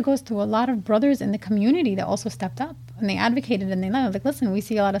lot of it goes to a lot of brothers in the community that also stepped up and they advocated, and they let, like, listen, we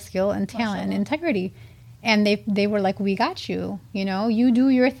see a lot of skill and talent and integrity. And they were like, we got you, you know, you do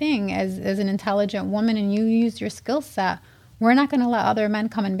your thing as an intelligent woman and you use your skill set. We're not going to let other men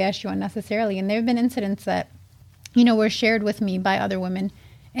come and bash you unnecessarily. And there have been incidents that, you know, were shared with me by other women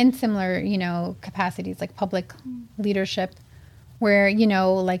in similar, you know, capacities, like public leadership, where, you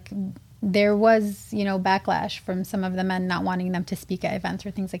know, like, there was, you know, backlash from some of the men not wanting them to speak at events or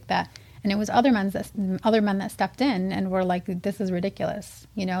things like that. And it was other men that stepped in and were like, this is ridiculous,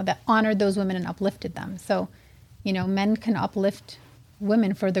 you know, that honored those women and uplifted them. So, you know, men can uplift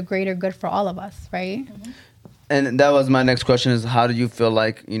women for the greater good for all of us, right? Mm-hmm. And that was my next question, is how do you feel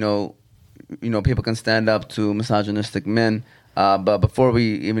like, you know, people can stand up to misogynistic men? But before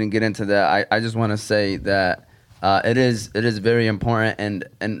we even get into that, I just want to say that it is very important.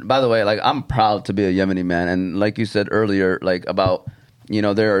 And by the way, like, I'm proud to be a Yemeni man. And like you said earlier, like, about, you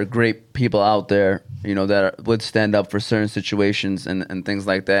know, there are great people out there, you know, that would stand up for certain situations and things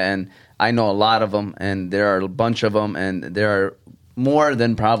like that. And I know a lot of them, and there are a bunch of them, and there are more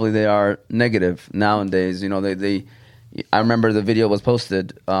than probably they are negative nowadays. You know, I remember the video was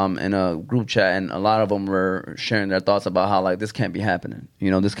posted in a group chat, and a lot of them were sharing their thoughts about how, like, this can't be happening. You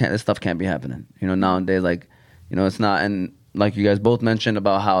know, this stuff can't be happening. You know, nowadays, like, you know, it's not. And like you guys both mentioned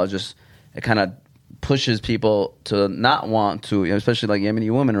about how it kind of pushes people to not want to, especially like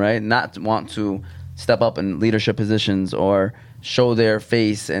Yemeni women, right? Not want to step up in leadership positions or show their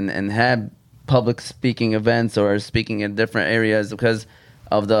face and have public speaking events or speaking in different areas because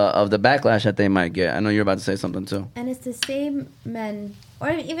of the backlash that they might get. I know you're about to say something too. And it's the same men, or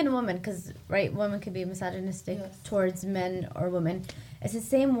even women, because, right, women could be misogynistic towards men or women. It's the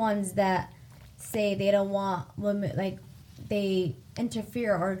same ones that say they don't want women, like, they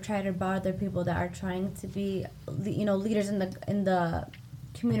interfere or try to bother people that are trying to be, you know, leaders in the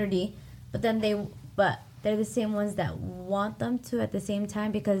community, but then they but they're the same ones that want them to at the same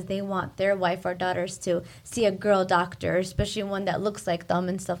time because they want their wife or daughters to see a girl doctor, especially one that looks like them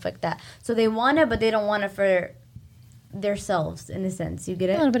and stuff like that. So they want it, but they don't want it for themselves, in a sense. You get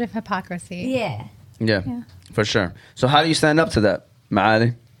A it? little bit of hypocrisy. Yeah. Yeah, Yeah. for sure. So how do you stand up to that,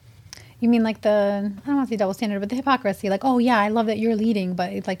 Maali? You mean like I don't want to say double standard, but the hypocrisy. Like, oh yeah, I love that you're leading,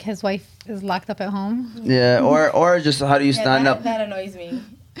 but it's like his wife is locked up at home. Yeah, or just how do you stand up? That annoys me.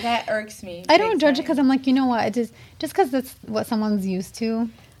 That irks me. I don't big judge it time. because I'm like, you know what? It just because that's what someone's used to,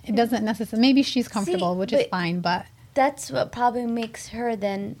 it doesn't necessarily. Maybe she's comfortable, which is but- fine, but That's what probably makes her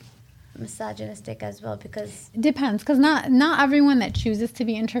then misogynistic as well, because it depends. Because not everyone that chooses to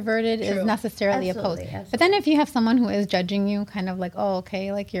be introverted is True. necessarily Absolutely, opposed. But then if you have someone who is judging you, kind of like, oh,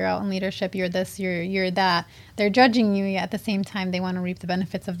 okay, like you're out in leadership, you're this, you're that. They're judging you, yet at the same time they want to reap the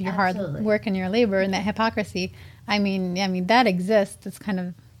benefits of your Absolutely. hard work and your labor and that hypocrisy. I mean that exists.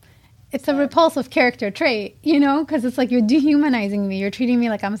 It's a repulsive character trait, you know, because it's like you're dehumanizing me. You're treating me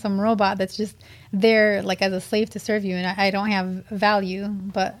like I'm some robot that's just there, like as a slave to serve you, and I don't have value.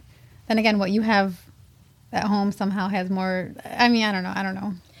 But then again, what you have at home somehow has more. I mean, I don't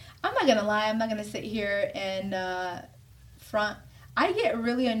know. I'm not gonna lie. I'm not gonna sit here and front. I get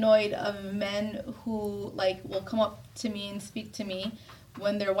really annoyed of men who like will come up to me and speak to me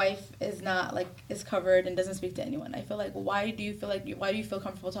when their wife is not is covered and doesn't speak to anyone. I feel like why do you feel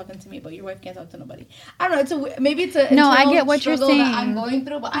comfortable talking to me but your wife can't talk to nobody? I don't know. Maybe it's a No, I internal get what you're struggle that saying. I'm going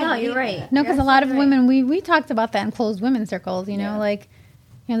through, but No, I hate you're right. that. No, because a You're lot of absolutely women, we talked about that in closed women circles, you know, Yeah. like,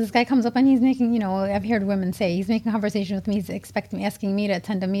 you know, this guy comes up and he's making, you know, I've heard women say, he's making conversation with me, he's asking me to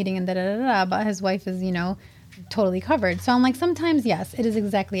attend a meeting and da-da-da-da, but his wife is, you know, totally covered. So I'm like, sometimes, yes, it is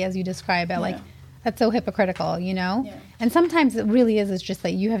exactly as you describe it, like, that's so hypocritical, you know? Yeah. And sometimes it really is, it's just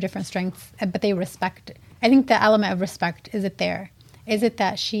like you have different strengths, but they respect. I think the element of respect, is it there? Is it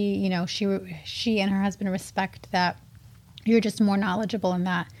that she, you know, she and her husband respect that you're just more knowledgeable in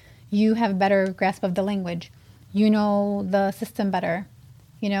that you have a better grasp of the language, you know the system better,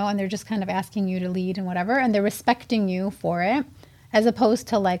 you know, and they're just kind of asking you to lead and whatever, and they're respecting you for it, as opposed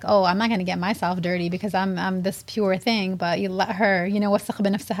to like, oh, I'm not going to get myself dirty because I'm this pure thing, but you let her, you know, وَسَّخْ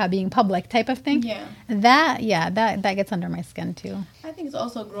بِنَفْسَهَا being public type of thing. Yeah. That gets under my skin too. I think it's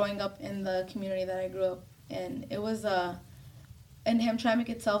also growing up in the community that I grew up in. It was in Hamtramck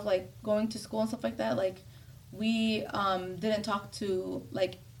itself, like going to school and stuff like that. Like we didn't talk to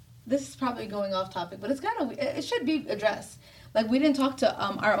like. This is probably going off topic, but it should be addressed. Like we didn't talk to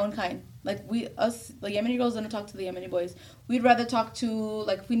our own kind. Like the Yemeni girls didn't talk to the Yemeni boys. We'd rather talk to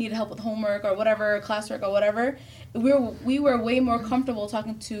like if we needed help with homework or whatever, classwork or whatever. We were way more comfortable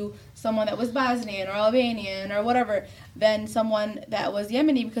talking to someone that was Bosnian or Albanian or whatever than someone that was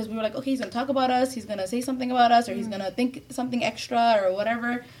Yemeni, because we were like, okay, he's gonna talk about us, he's gonna say something about us, or he's gonna think something extra or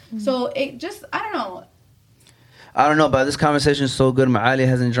whatever. So it just I don't know. I don't know, but this conversation is so good. Maali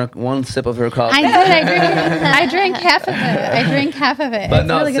hasn't drunk one sip of her coffee. I did. I drank half of it. But It's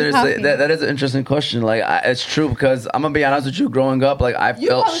no, really good seriously, coffee. that is an interesting question. Like, it's true, because I'm gonna be honest with you. Growing up, like, I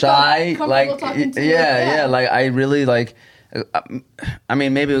felt probably shy. felt Like, comfortable talking to yeah. her. Like, I really like. I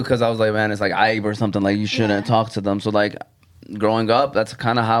mean, maybe because I was like, man, it's like Aib or something. Like, you shouldn't talk to them. So, like, growing up, that's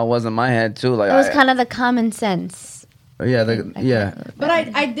kind of how it was in my head too. Like, it was kind of the common sense. yeah. But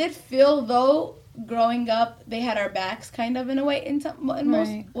I did feel though growing up they had our backs kind of in a way in most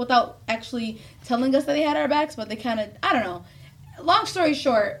Right. without actually telling us that they had our backs, but they kind of I don't know. Long story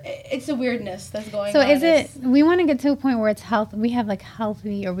short, it's a weirdness that's going So on. is it? We want to get to a point where it's health. We have like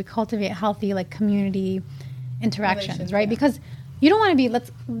healthy, or we cultivate healthy like community interactions, Relations, right? yeah. Because you don't want to be.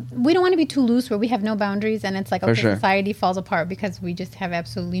 We don't want to be too loose where we have no boundaries, and it's like For okay, sure. society falls apart because we just have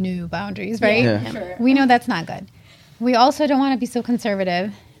absolutely no boundaries, right? Yeah. Sure. We know that's not good. We also don't want to be so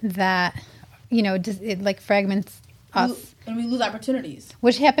conservative that just it like fragments us. And we lose opportunities.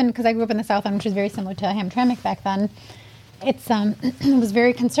 Which happened because I grew up in the South End, which is very similar to Hamtramck back then. It's it was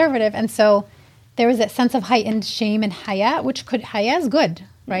very conservative, and so there was that sense of heightened shame and haya, haya is good,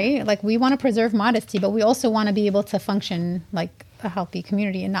 right? Like we want to preserve modesty, but we also want to be able to function like a healthy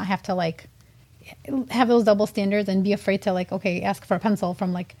community and not have to like have those double standards and be afraid to like ask for a pencil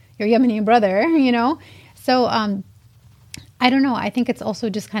from like your Yemeni brother, So I don't know. I think it's also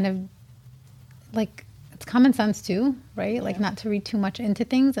just kind of like it's common sense too, right? Like not to read too much into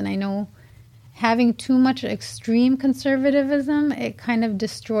things. And I know having too much extreme conservatism, it kind of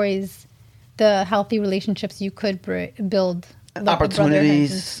destroys the healthy relationships you could build. like the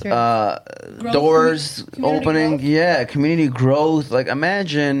Opportunities, brotherhoods and doors community opening, growth. yeah, community growth. Like,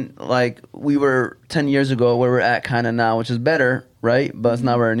 imagine like we were 10 years ago where we're at kind of now, which is better, right? But it's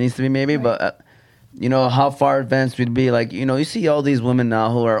not where it needs to be, maybe. But you know, how far advanced we'd be. Like, you know, you see all these women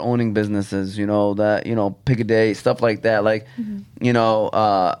now who are owning businesses, you know, that, you know, pick a day, stuff like that. Like, you know,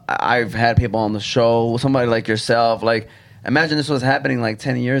 I've had people on the show, somebody like yourself. Like, imagine this was happening like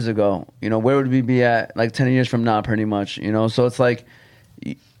 10 years ago. You know, where would we be at like 10 years from now, pretty much, you know? So it's like,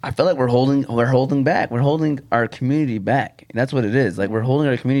 I feel like we're holding back. We're holding our community back. That's what it is. Like, we're holding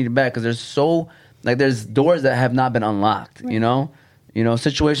our community back because there's doors that have not been unlocked, you know? You know,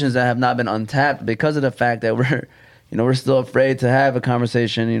 situations that have not been untapped because of the fact that we're still afraid to have a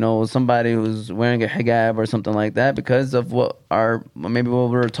conversation, you know, with somebody who's wearing a hijab or something like that because of maybe what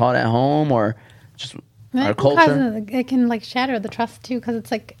we were taught at home or just our culture. It can like shatter the trust too, because it's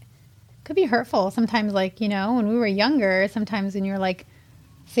like, it could be hurtful sometimes. Like, you know, when we were younger, sometimes when you're like,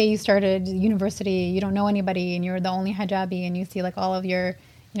 say you started university, you don't know anybody and you're the only hijabi and you see like all of your,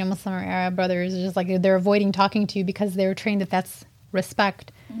 you know, Muslim or Arab brothers, just like they're avoiding talking to you because they're trained that that's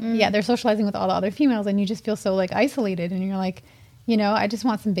respect. Yeah, they're socializing with all the other females and you just feel so like isolated and you're like, you know, I just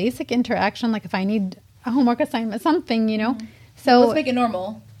want some basic interaction. Like if I need a homework assignment, something, you know. So let's make it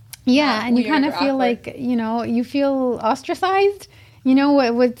normal. Yeah, and you kind of feel like, you know, you feel ostracized. You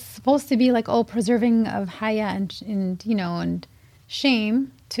know, what's supposed to be like, preserving of haya and you know, and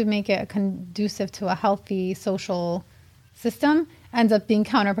shame to make it conducive to a healthy social system ends up being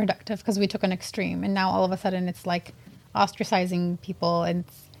counterproductive because we took an extreme. And now all of a sudden it's like ostracizing people and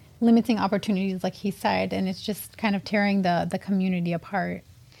it's limiting opportunities, like he said, and it's just kind of tearing the community apart.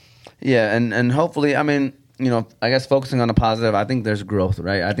 Yeah, and hopefully, I mean, you know, I guess focusing on the positive, I think there's growth,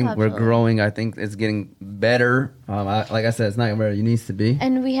 right? I think we're growing. I think it's getting better. Like I said, it's not where it needs to be.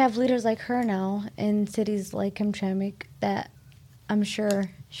 And we have leaders like her now in cities like Hamtramck that I'm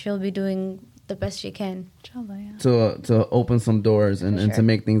sure she'll be doing the best she can. To open some doors and to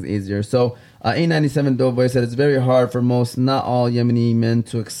make things easier. So A97 Doughboy said it's very hard for most, not all Yemeni men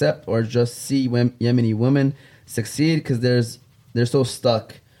to accept or just see Yemeni women succeed because they're so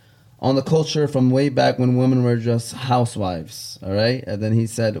stuck on the culture from way back when women were just housewives, all right? And then he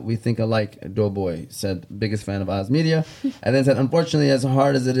said, we think alike, Doughboy said, biggest fan of Oz Media. And then said, unfortunately, as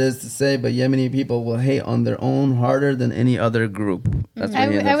hard as it is to say, but Yemeni people will hate on their own harder than any other group. That's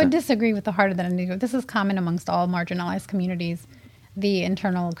what I would disagree with the harder than any group. This is common amongst all marginalized communities, the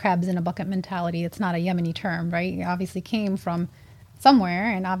internal crabs in a bucket mentality. It's not a Yemeni term, right? It obviously came from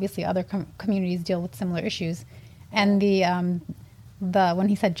somewhere, and obviously other communities deal with similar issues. And the when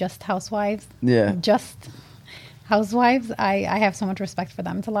he said just housewives, just housewives, I have so much respect for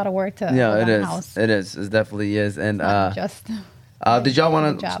them. It's a lot of work to it is. House. It is. It definitely is. And did y'all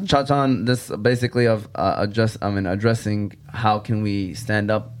want to touch on this basically of addressing how can we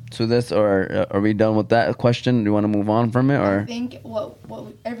stand up to this, or are we done with that question? Do you want to move on from it, or? I think what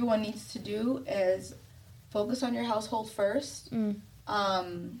everyone needs to do is focus on your household first.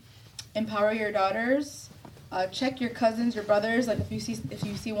 Empower your daughters. Check your cousins, your brothers. Like if you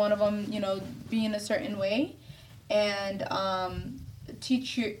see one of them, you know, being a certain way, and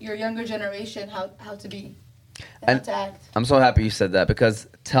teach your younger generation how to be and how to act. I'm so happy you said that because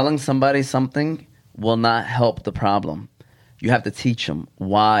telling somebody something will not help the problem. You have to teach them.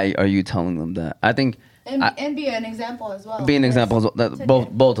 Why are you telling them that? I think and be an example as well. Be an example that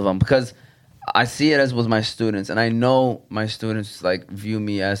both of them, because I see it as with my students, and I know my students like view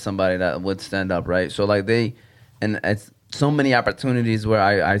me as somebody that would stand up, right? So like and it's so many opportunities where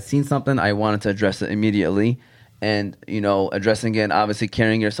I seen something, I wanted to address it immediately, and you know, addressing it, and obviously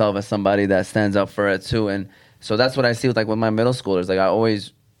carrying yourself as somebody that stands up for it too. And so that's what I see with my middle schoolers. Like I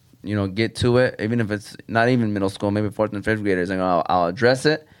always, you know, get to it, even if it's not even middle school, maybe 4th and 5th graders. And I'll address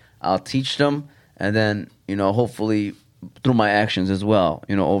it, I'll teach them, and then you know, hopefully through my actions as well,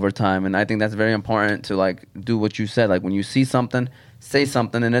 you know, over time. And I think that's very important to like do what you said. Like when you see something, say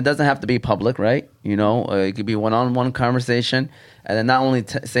something, and it doesn't have to be public, right? You know, it could be one-on-one conversation, and then not only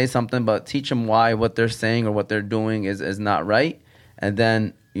say something, but teach them why what they're saying or what they're doing is not right. And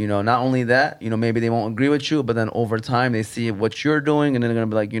then, you know, not only that, you know, maybe they won't agree with you, but then over time they see what you're doing, and then they're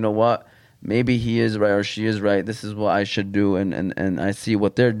gonna be like, you know what? Maybe he is right or she is right. This is what I should do, and I see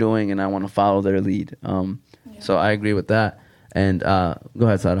what they're doing, and I want to follow their lead. So I agree with that. And go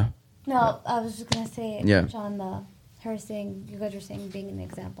ahead, Sarah. No, I was just gonna say, John, her saying, you guys are saying being an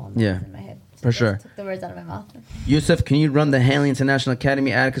example, and that was in my head. So for sure. Took the words out of my mouth. Yusuf, can you run the Hanley International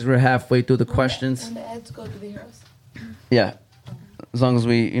Academy ad, because we're halfway through the questions? When the ads go to the heroes. Yeah, as long as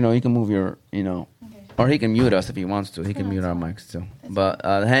we, you know, you can move your, you know, or he can mute us if he wants to. He can mute our mics too. But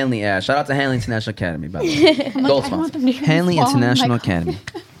the Hanley ad, shout out to Hanley International Academy, by the way. Gold sponsor. Hanley International Academy.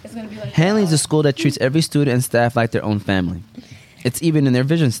 It's gonna be like Hanley is a school that treats every student and staff like their own family. It's even in their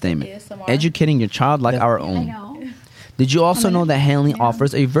vision statement, ASMR. educating your child like our own. I know. Did you also know that Hanley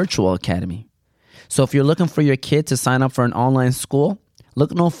offers a virtual academy? So if you're looking for your kid to sign up for an online school,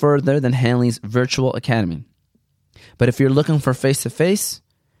 look no further than Hanley's Virtual Academy. But if you're looking for face-to-face,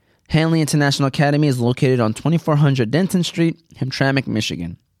 Hanley International Academy is located on 2400 Denton Street, Hamtramck,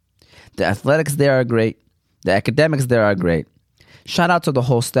 Michigan. The athletics there are great. The academics there are great. Shout out to the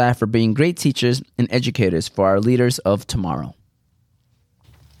whole staff for being great teachers and educators for our leaders of tomorrow.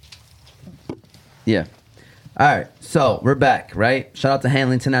 Yeah. All right. So we're back, right? Shout out to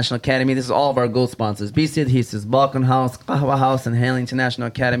Hanley International Academy. This is all of our gold sponsors. BC Adhesives, Balkan House, Qahwa House, and Hanley International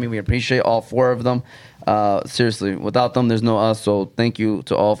Academy. We appreciate all four of them. Seriously, without them, there's no us. So thank you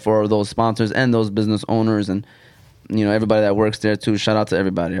to all four of those sponsors and those business owners and, you know, everybody that works there too. Shout out to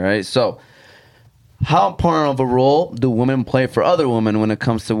everybody, all right? So how important of a role do women play for other women when it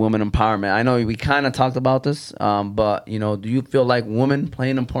comes to women empowerment? I know we kind of talked about this, but, you know, do you feel like women play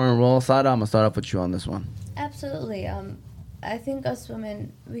an important role? Sada, I'm going to start off with you on this one. Absolutely. I think us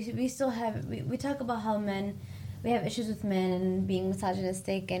women, we still have, we talk about how men, we have issues with men and being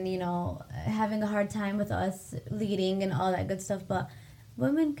misogynistic and, you know, having a hard time with us leading and all that good stuff, but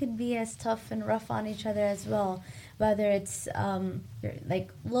women could be as tough and rough on each other as well, whether it's your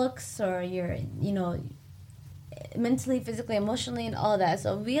like looks or your, you know, mentally, physically, emotionally, and all that.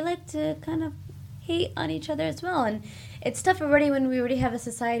 So we like to kind of hate on each other as well, and it's tough already when we already have a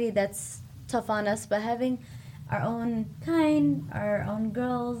society that's tough on us. But having our own kind, our own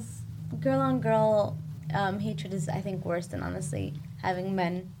girl on girl hatred is, I think, worse than honestly having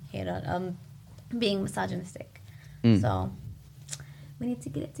men hate on being misogynistic. So we need to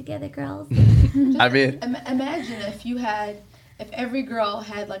get it together, girls. I mean, imagine if every girl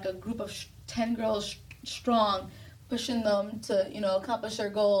had like a group of 10 girls strong, pushing them to, you know, accomplish their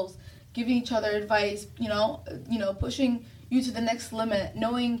goals, giving each other advice, you know, pushing you to the next limit,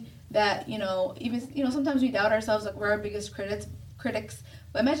 knowing that, you know, even, you know, sometimes we doubt ourselves, like we're our biggest critics.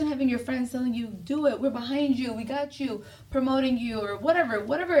 But imagine having your friends telling you, do it, we're behind you, we got you, promoting you, or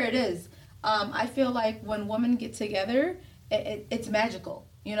whatever it is. I feel like when women get together, it's magical,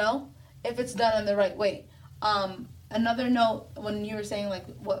 you know, if it's done in the right way. Another note, when you were saying like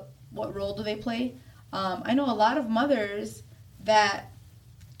what role do they play, I know a lot of mothers that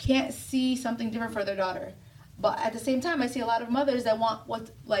can't see something different for their daughter, but at the same time I see a lot of mothers that want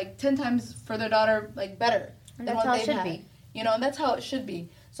what's like 10 times for their daughter, like better than what they've had, you know, and that's how it should be.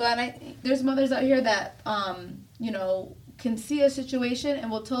 So there's mothers out here that you know, can see a situation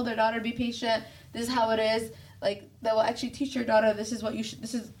and will tell their daughter, be patient, this is how it is. Like, that will actually teach your daughter, this is what you should,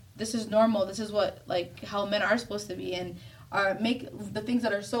 this is normal, this is what, like, how men are supposed to be, and make the things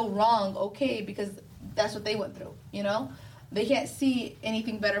that are so wrong okay, because that's what they went through, you know? They can't see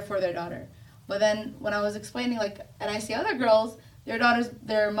anything better for their daughter. But then when I was explaining, like, and I see other girls,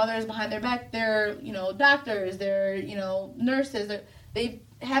 their mothers behind their back, they're, you know, doctors, they're, you know, nurses, they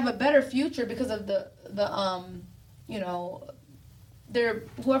have a better future because of the you know, they're,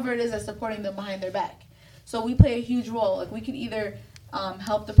 whoever it is that's supporting them behind their back. So we play a huge role. Like, we can either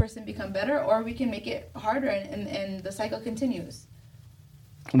help the person become better, or we can make it harder, and the cycle continues.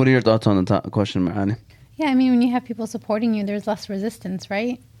 what are your thoughts on the question, Marani? Yeah, I mean, when you have people supporting you, there's less resistance,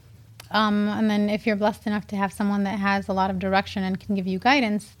 right? And then if you're blessed enough to have someone that has a lot of direction and can give you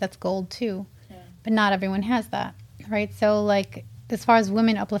guidance, that's gold too. Yeah. But not everyone has that, right? So, like, as far as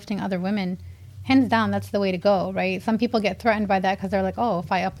women uplifting other women, hands down, that's the way to go, right? Some people get threatened by that because they're like, oh,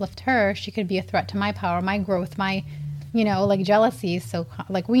 if I uplift her, she could be a threat to my power, my growth, my, you know, like, jealousy. So,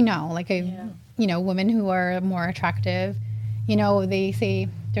 like, we know, like, you know, women who are more attractive, you know, they say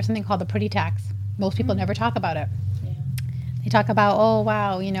there's something called the pretty tax. Most people never talk about it. Yeah. They talk about, oh,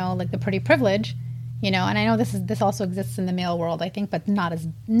 wow, you know, like the pretty privilege, you know, and I know this also exists in the male world, I think, but not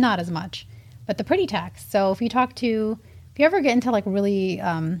as much. But the pretty tax. So if you ever get into like really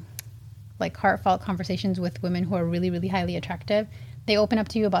like heartfelt conversations with women who are really, really highly attractive, they open up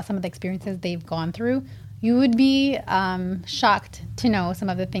to you about some of the experiences they've gone through. You would be shocked to know some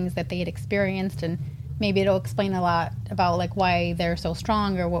of the things that they had experienced, and maybe it'll explain a lot about like why they're so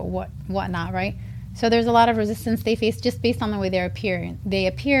strong or whatnot, right? So there's a lot of resistance they face just based on the way they appear. They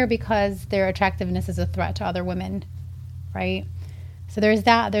appear because their attractiveness is a threat to other women, right? So there's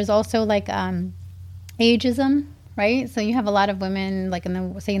that. There's also like ageism, right? So you have a lot of women, like in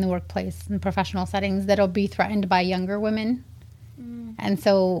the workplace, in professional settings, that'll be threatened by younger women. And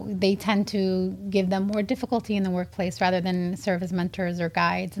so they tend to give them more difficulty in the workplace rather than serve as mentors or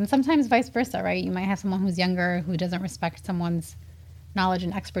guides. And sometimes vice versa, right? You might have someone who's younger who doesn't respect someone's knowledge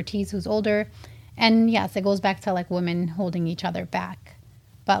and expertise who's older. And yes, it goes back to like women holding each other back.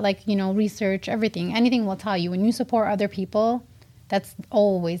 But like, you know, research, anything will tell you when you support other people, that's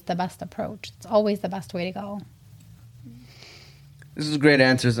always the best approach. It's always the best way to go. This is great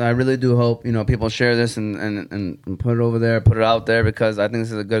answers. I really do hope, people share this and put it over there, put it out there, because I think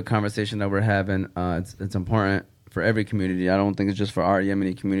this is a good conversation that we're having. It's important for every community. I don't think it's just for our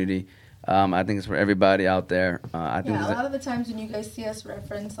Yemeni community. I think it's for everybody out there. I think a lot of the times when you guys see us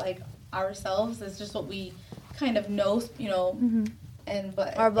reference like ourselves, it's just what we kind of know,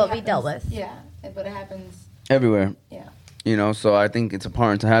 or what we dealt with. Yeah, but it happens everywhere. Yeah. So I think it's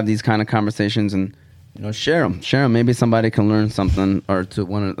important to have these kind of conversations and share them. Maybe somebody can learn something or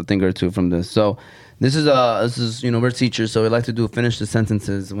a thing or two from this. So this is we're teachers, so we like to do finish the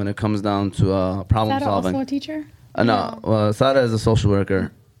sentences when it comes down to problem Sada solving. also a teacher? No, Sada is a social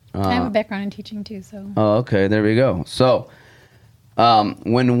worker. I have a background in teaching too, so. Oh, okay. There we go. So,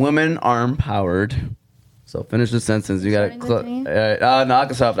 when women are empowered, so finish the sentence. You got to. No, I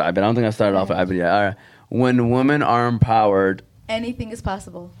can start off. I don't think I started off with Ibid yet. All right. When women are empowered, anything is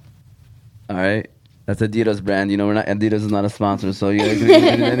possible. All right. That's Adidas brand. Adidas is not a sponsor, so you agree.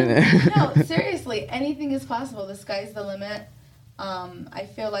 No, seriously, anything is possible. The sky's the limit. I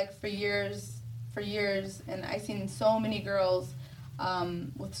feel like for years, and I've seen so many girls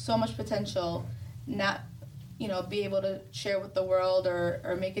with so much potential not, be able to share with the world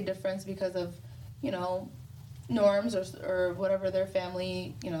or make a difference because of, norms or whatever their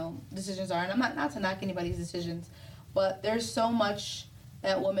family, decisions are. And I'm not to knock anybody's decisions, but there's so much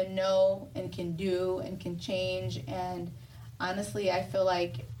that women know and can do and can change, and honestly I feel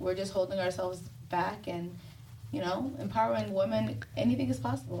like we're just holding ourselves back, and empowering women, anything is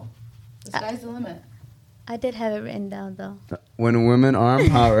possible. The sky's the limit. I did have it written down though. When women are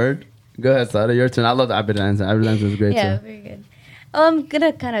empowered, go ahead, Sada, your turn. I love the Ibid answer. Ibid answer is great yeah, too. very good. I'm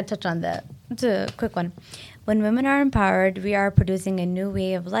gonna kind of touch on that. It's a quick one. When women are empowered, we are producing a new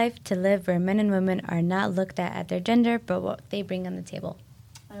way of life to live where men and women are not looked at their gender, but what they bring on the table.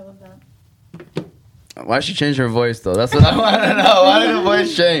 I love that. Why did she change her voice though? That's what I want to know. Why did her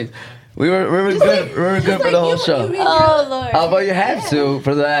voice change? We were good. We were good for the whole show. Oh Lord! Oh, but you had to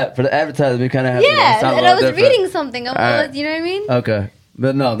for the advertising. We kind of had to sound and a I little was different. reading something. You know what I mean? Okay,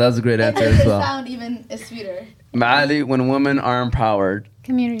 but no, that was a great answer And as the well. sound even is sweeter. Ma'ali, when women are empowered,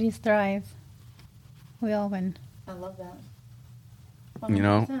 Communities thrive. We all win. I love that.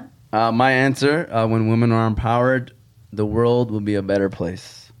 100%. My answer: when women are empowered, the world will be a better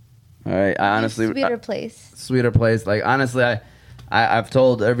place. All right, I honestly sweeter place. Like honestly, I've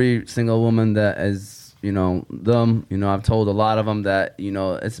told every single woman that is them. I've told a lot of them that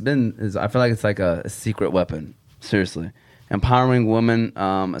I feel like it's like a secret weapon. Seriously, empowering women,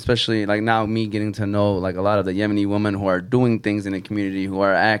 especially like now me getting to know like a lot of the Yemeni women who are doing things in the community, who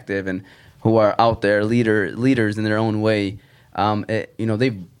are active and who are out there leaders in their own way.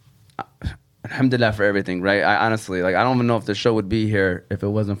 They've. Alhamdulillah for everything, right? I honestly, I don't even know if the show would be here if it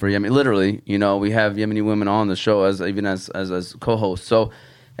wasn't for Yemeni. Literally, we have Yemeni women on the show as co-hosts. So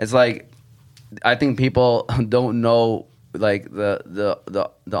it's like, I think people don't know like the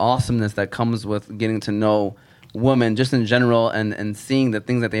awesomeness that comes with getting to know women just in general and seeing the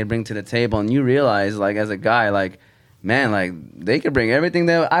things that they bring to the table. And you realize, like, as a guy, like, man, like, they could bring everything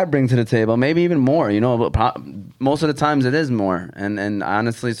that I bring to the table, maybe even more, but most of the times it is more. And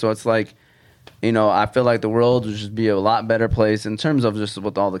honestly, so it's like, I feel like the world would just be a lot better place in terms of just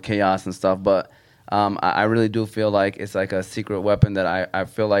with all the chaos and stuff. But I really do feel like it's like a secret weapon that I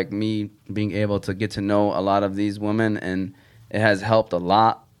feel like me being able to get to know a lot of these women, and it has helped a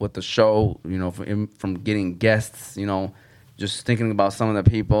lot with the show, from getting guests, just thinking about some of the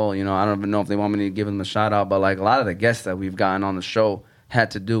people, I don't even know if they want me to give them a shout out, but like a lot of the guests that we've gotten on the show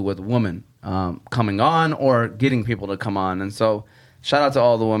had to do with women coming on or getting people to come on. And so shout out to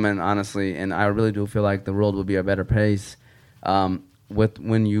all the women, honestly, and I really do feel like the world will be a better place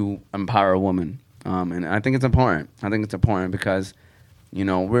when you empower a woman. And I think it's important. I think it's important because,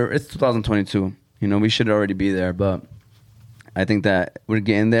 it's 2022. We should already be there, but I think that we're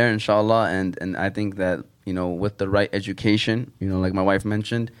getting there, inshallah, and I think that, with the right education, like my wife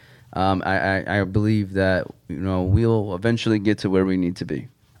mentioned, I believe that, we'll eventually get to where we need to be.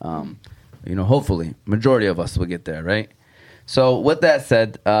 Hopefully, majority of us will get there, right? So with that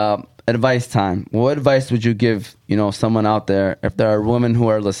said, advice time. What advice would you give, someone out there, if there are women who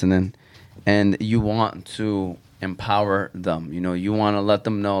are listening and you want to empower them, you want to let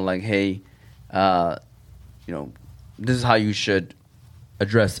them know, like, hey, this is how you should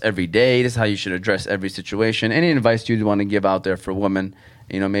address every day. This is how you should address every situation. Any advice you'd want to give out there for women,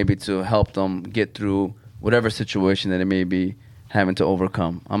 maybe to help them get through whatever situation that they may be having to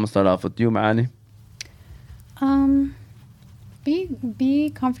overcome. I'm going to start off with you, Ma'ali.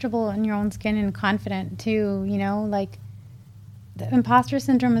 Be comfortable in your own skin and confident too, like the imposter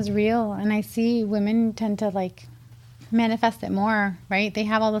syndrome is real, and I see women tend to like manifest it more, right? They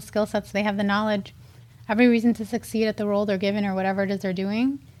have all the skill sets, they have the knowledge, every reason to succeed at the role they're given or whatever it is they're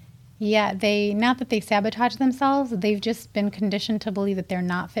doing. Yeah, not that they sabotage themselves, they've just been conditioned to believe that they're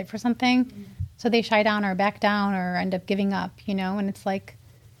not fit for something. Mm-hmm. So they shy down or back down or end up giving up, and it's like,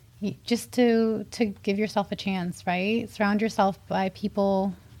 just to give yourself a chance, right? Surround yourself by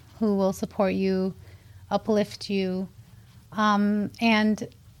people who will support you, uplift you. And,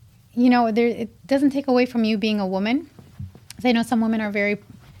 it doesn't take away from you being a woman. I know some women are very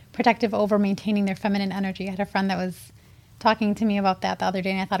protective over maintaining their feminine energy. I had a friend that was talking to me about that the other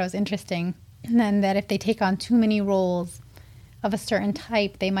day, and I thought it was interesting. And then that if they take on too many roles of a certain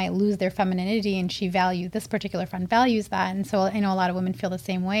type, they might lose their femininity, and this particular friend values that. And so I know a lot of women feel the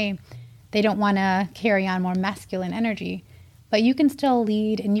same way. They don't want to carry on more masculine energy, but you can still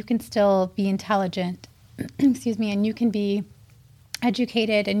lead and you can still be intelligent, excuse me, and you can be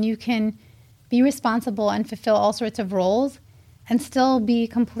educated and you can be responsible and fulfill all sorts of roles and still be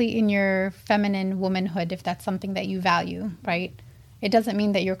complete in your feminine womanhood if that's something that you value, right? It doesn't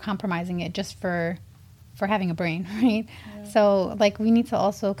mean that you're compromising it just for having a brain, right? Yeah. So we need to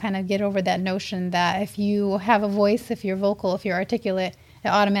also kind of get over that notion that if you have a voice, if you're vocal, if you're articulate, it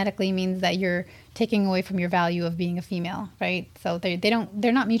automatically means that you're taking away from your value of being a female, right? So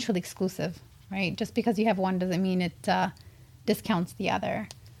they're not mutually exclusive, right? Just because you have one doesn't mean it discounts the other.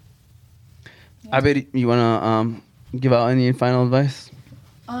 Yeah. Abir, you want to give out any final advice?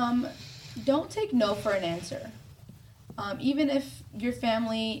 Don't take no for an answer. Even if your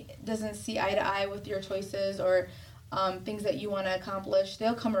family doesn't see eye to eye with your choices or things that you want to accomplish,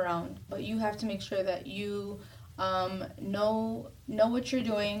 they'll come around. But you have to make sure that you know what you're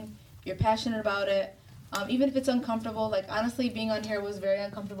doing, you're passionate about it. Even if it's uncomfortable, honestly, being on here was very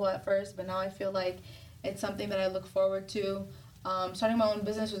uncomfortable at first, but now I feel like it's something that I look forward to. Starting my own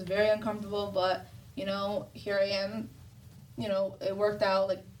business was very uncomfortable, but, here I am. It worked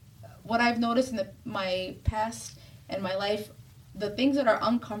out. What I've noticed in my past and my life, the things that are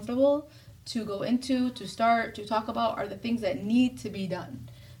uncomfortable to go into, to start, to talk about are the things that need to be done.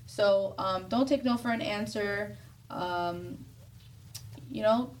 So don't take no for an answer. Talk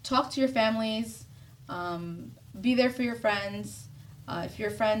to your families. Be there for your friends. If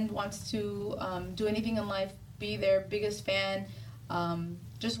your friend wants to do anything in life, be their biggest fan.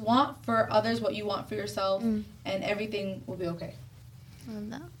 Just want for others what you want for yourself, and everything will be okay.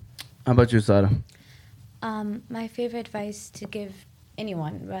 How about you, Sarah? My favorite advice to give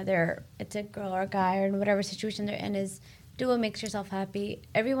anyone, whether it's a girl or a guy or in whatever situation they're in, is do what makes yourself happy.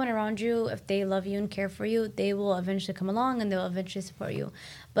 Everyone around you, if they love you and care for you, they will eventually come along and they'll eventually support you.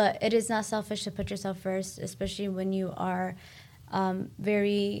 But it is not selfish to put yourself first, especially when you are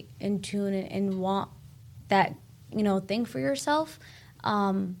very in tune and want that, thing for yourself.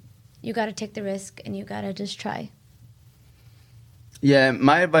 You got to take the risk and you got to just try. Yeah,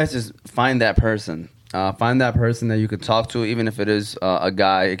 my advice is find that person. Find that person that you could talk to, even if it is a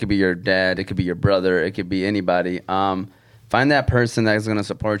guy. It could be your dad. It could be your brother. It could be anybody. Find that person that is going to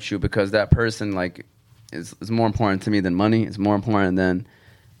support you, because that person is more important to me than money. It's more important than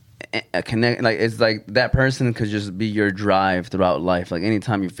a connect. It's that person could just be your drive throughout life.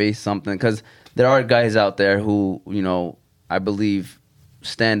 Anytime you face something, because there are guys out there who I believe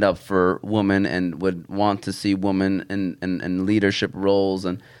stand up for women and would want to see women in leadership roles,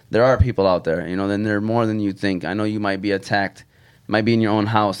 and there are people out there, then they're more than you think. I know you might be attacked, might be in your own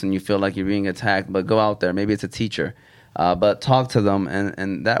house and you feel like you're being attacked, but go out there. Maybe it's a teacher, but talk to them,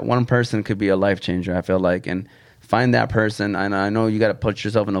 and that one person could be a life changer, I feel like, and find that person. And I know you got to put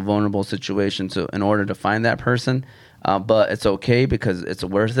yourself in a vulnerable situation in order to find that person, but it's okay, because it's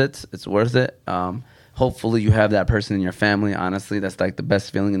worth it. It's worth it. Hopefully you have that person in your family. Honestly, that's the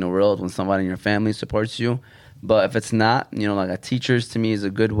best feeling in the world, when somebody in your family supports you. But if it's not, a teachers to me is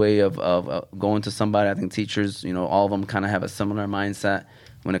a good way of going to somebody. I think teachers, all of them kind of have a similar mindset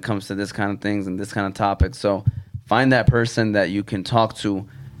when it comes to this kind of things and this kind of topics. So find that person that you can talk to,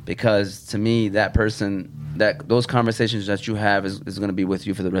 because to me, that person, those conversations that you have is going to be with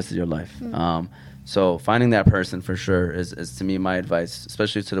you for the rest of your life. Mm-hmm. So finding that person for sure is to me my advice,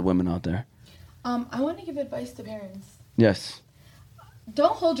 especially to the women out there. I want to give advice to parents. Yes.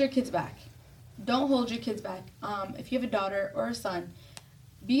 Don't hold your kids back. Don't hold your kids back. If you have a daughter or a son,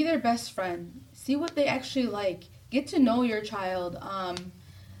 be their best friend. See what they actually like. Get to know your child.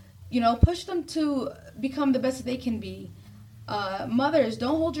 Push them to become the best that they can be. Mothers,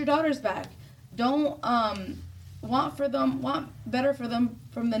 don't hold your daughters back. Don't want better for them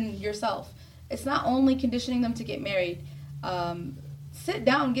than yourself. It's not only conditioning them to get married. Sit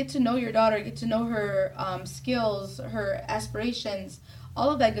down, get to know your daughter, get to know her skills, her aspirations, all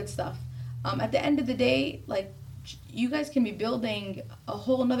of that good stuff. At the end of the day, you guys can be building a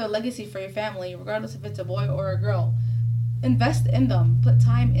whole nother legacy for your family, regardless if it's a boy or a girl. Invest in them. Put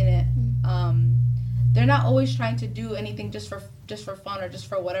time in it. They're not always trying to do anything just for fun or just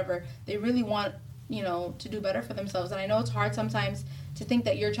for whatever. They really want, to do better for themselves. And I know it's hard sometimes to think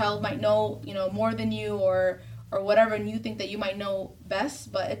that your child might know, more than you or whatever, and you think that you might know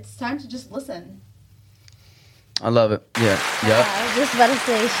best, but it's time to just listen. I love it. Yeah. Yep. I was just about to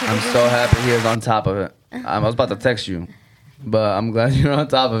say. I'm so happy he is on top of it. I was about to text you, but I'm glad you're on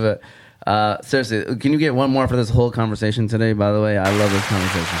top of it. Seriously, can you get one more for this whole conversation today, by the way? I love this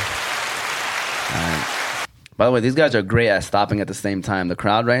conversation. All right. By the way, these guys are great at stopping at the same time. The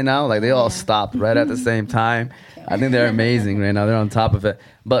crowd right now, like they all stopped right at the same time. I think they're amazing right now. They're on top of it.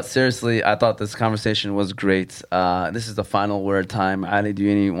 But seriously, I thought this conversation was great. This is the final word time. Ali, do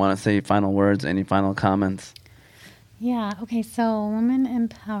you want to say final words? Any final comments? Yeah. Okay. So women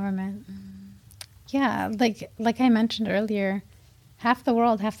empowerment. Yeah. Like I mentioned earlier, half the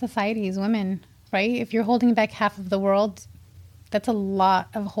world, half society is women, right? If you're holding back half of the world, that's a lot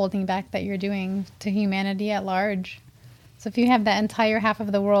of holding back that you're doing to humanity at large. So if you have that entire half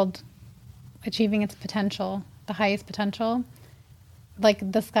of the world achieving its potential, the highest potential,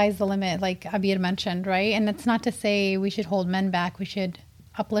 like the sky's the limit, like Abir mentioned, right? And it's not to say we should hold men back. We should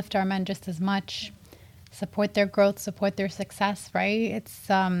uplift our men just as much, support their growth, support their success, right? It's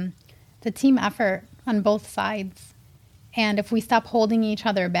the team effort on both sides. And if we stop holding each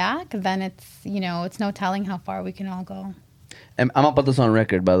other back, then it's, it's no telling how far we can all go. And I'm going to put this on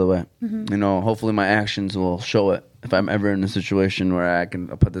record, by the way. Hopefully my actions will show it if I'm ever in a situation where I can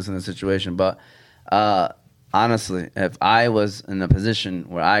put this in a situation. But honestly, if I was in a position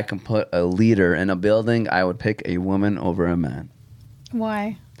where I can put a leader in a building, I would pick a woman over a man.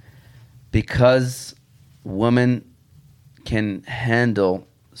 Why? Because women can handle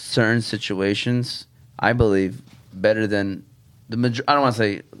certain situations, I believe, better than the majority. I don't want to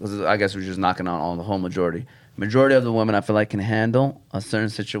say, because I guess we're just knocking on the whole majority. Majority of the women I feel like can handle a certain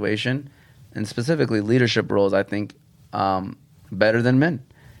situation, and specifically leadership roles, I think, better than men.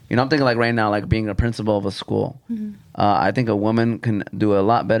 I'm thinking like right now, like being a principal of a school. I think a woman can do a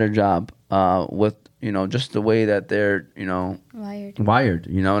lot better job with, just the way that they're, wired.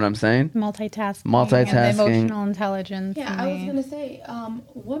 You know what I'm saying? Multitasking. And the emotional intelligence. Yeah, I was going to say,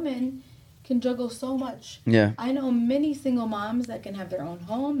 women can juggle so much. Yeah. I know many single moms that can have their own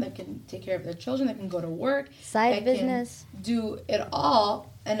home, that can take care of their children, that can go to work. Side business. Do it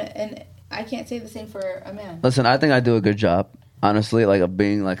all. And I can't say the same for a man. Listen, I think I do a good job. Honestly, like of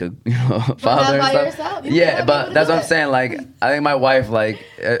being like a father and stuff. Yourself. Yeah, but that's what I'm saying. Like, I think my wife, like,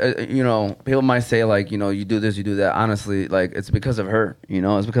 people might say like, you do this, you do that. Honestly, like, it's because of her.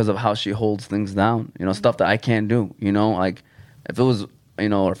 It's because of how she holds things down. Stuff that I can't do. Like, if it was,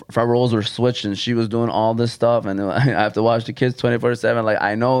 if our roles were switched and she was doing all this stuff, and I have to watch the kids 24/7. Like,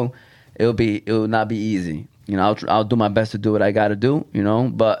 I know it would not be easy. I'll do my best to do what I got to do.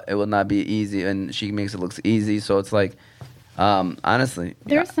 But it will not be easy, and she makes it look easy. So it's like. Honestly,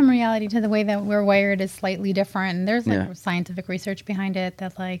 there's some reality to the way that we're wired is slightly different. And there's scientific research behind it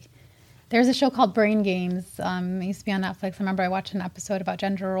that there's a show called Brain Games. It used to be on Netflix. I remember I watched an episode about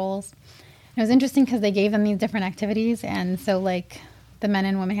gender roles. And it was interesting because they gave them these different activities. And so the men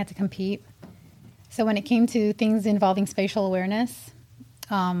and women had to compete. So when it came to things involving spatial awareness,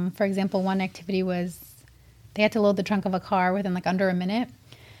 for example, one activity was they had to load the trunk of a car within under a minute.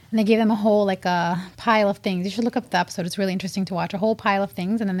 And they gave them a whole, a pile of things. You should look up the episode. It's really interesting to watch. A whole pile of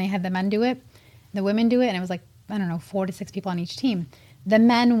things. And then they had the men do it. The women do it. And it was 4 to 6 people on each team. The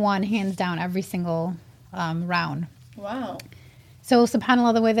men won hands down every single round. Wow. So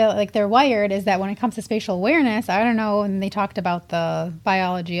subhanAllah, the way that they're wired is that when it comes to spatial awareness, I don't know, and they talked about the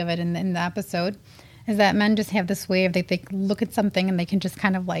biology of it in the episode, is that men just have this way of they look at something and they can just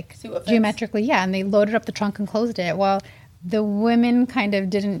kind of geometrically, and they loaded up the trunk and closed it. Well, the women kind of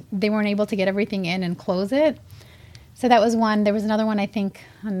they weren't able to get everything in and close it. So that was one. There was another one, I think,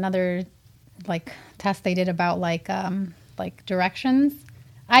 another test they did about directions.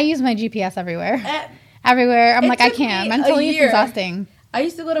 I use my GPS everywhere. Everywhere. I'm I can't. Mentally, it's exhausting. I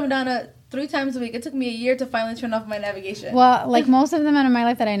used to go to Madonna 3 times a week. It took me a year to finally turn off my navigation. Well, most of the men in my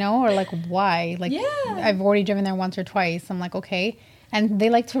life that I know are why? I've already driven there once or twice. I'm okay. And they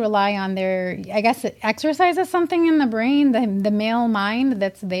like to rely on their, I guess, exercise is something in the brain, the male mind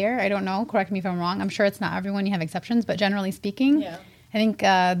that's there. I don't know. Correct me if I'm wrong. I'm sure it's not everyone. You have exceptions. But generally speaking, I think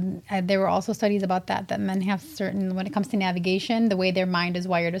there were also studies about that men have certain, when it comes to navigation, the way their mind is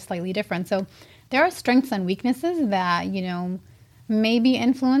wired is slightly different. So there are strengths and weaknesses that, may be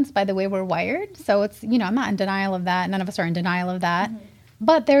influenced by the way we're wired. So it's, I'm not in denial of that. None of us are in denial of that. Mm-hmm.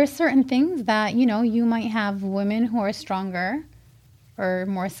 But there are certain things that, you know, you might have women who are stronger or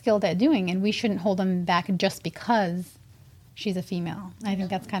more skilled at doing, and we shouldn't hold them back just because she's a female. I think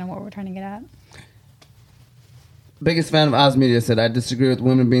that's kind of what we're trying to get at. Biggest fan of Oz Media said, I disagree with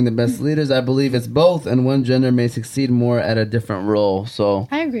women being the best leaders. I believe it's both, and one gender may succeed more at a different role. So,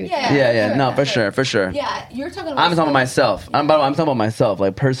 I agree with Yeah. that. yeah, no, for sure. Yeah, you're talking about. I'm talking about myself. I'm talking about myself.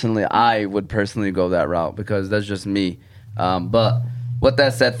 Like, personally, I would personally go that route because that's just me. But with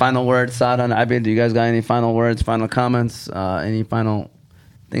that said, final words, Sada and Abid, do you guys got any final words, final comments, any final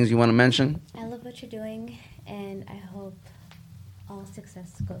things you want to mention? I love what you're doing, and I hope all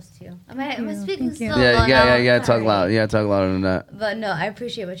success goes to you. I'm speaking Thank you. so Yeah, low now. you gotta talk Sorry. loud. You gotta talk louder than that. But no, I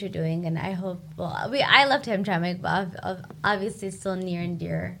appreciate what you're doing, and I hope. Well, I love Hamtramck, but obviously it's still near and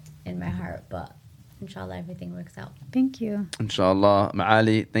dear in my heart. But inshallah, everything works out. Thank you. Inshallah.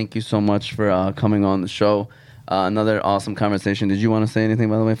 Ma'ali, thank you so much for coming on the show. Another awesome conversation. Did you want to say anything,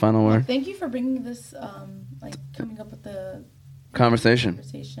 by the way, final word? Thank you for bringing this, like coming up with the Conversation.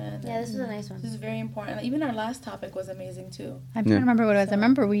 Yeah, this was a nice one. This is very important. Like, even our last topic was amazing too. I'm trying to remember what it was. I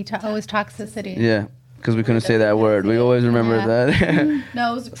remember we always toxicity. Yeah, because we couldn't say that word. We always remember Yeah. that.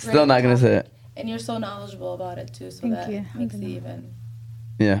 No, it was a Still great not going to say topic. it. And you're so knowledgeable about it too, so Thank that you. makes it even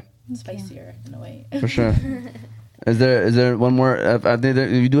Yeah, spicier in a way. for sure. Is there one more? I think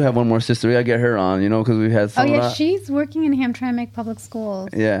you do have one more sister. We gotta get her on, you know, because we've had Oh some of yeah, that. she's working in Hamtramck Public Schools.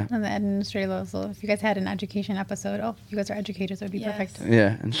 Yeah. On the administrative level. So if you guys had an education episode, you guys are educators, it would be Yes. perfect.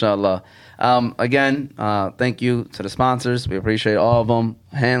 Yeah, inshallah. Again, thank you to the sponsors. We appreciate all of them.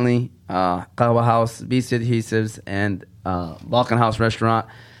 Hanley, Qahwa House, BC Adhesives, and Balkan House Restaurant.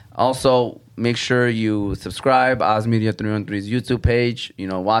 Also, make sure you subscribe, Oz Media 313's YouTube page. You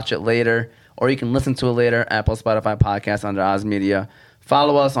know, watch it later. Or you can listen to it later, Apple, Spotify podcast under Oz Media.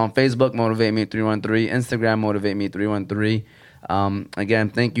 Follow us on Facebook, Motivate Me 313, Instagram, Motivate Me 313. Again,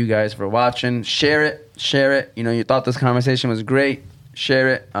 thank you guys for watching. Share it. You know, you thought this conversation was great. Share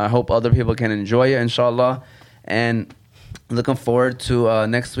it. I hope other people can enjoy it, inshallah. And looking forward to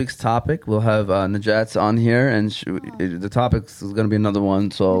next week's topic. We'll have Najat on here, and the topic is going to be another one.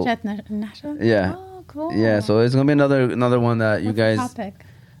 So Nasha? yeah, Oh, cool. yeah. So it's going to be another one that you What's the guys. topic?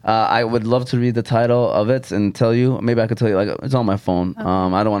 I would love to read the title of it and tell you. Maybe I could tell you, like, it's on my phone. Okay.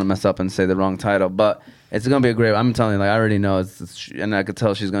 I don't want to mess up and say the wrong title, but it's going to be a great. I'm telling you, like, I already know. And I could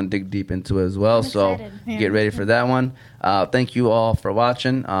tell she's going to dig deep into it as well. I'm So excited. Yeah. get ready for that one. Thank you all for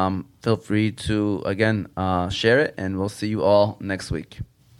watching. Feel free to, again, share it, and we'll see you all next week.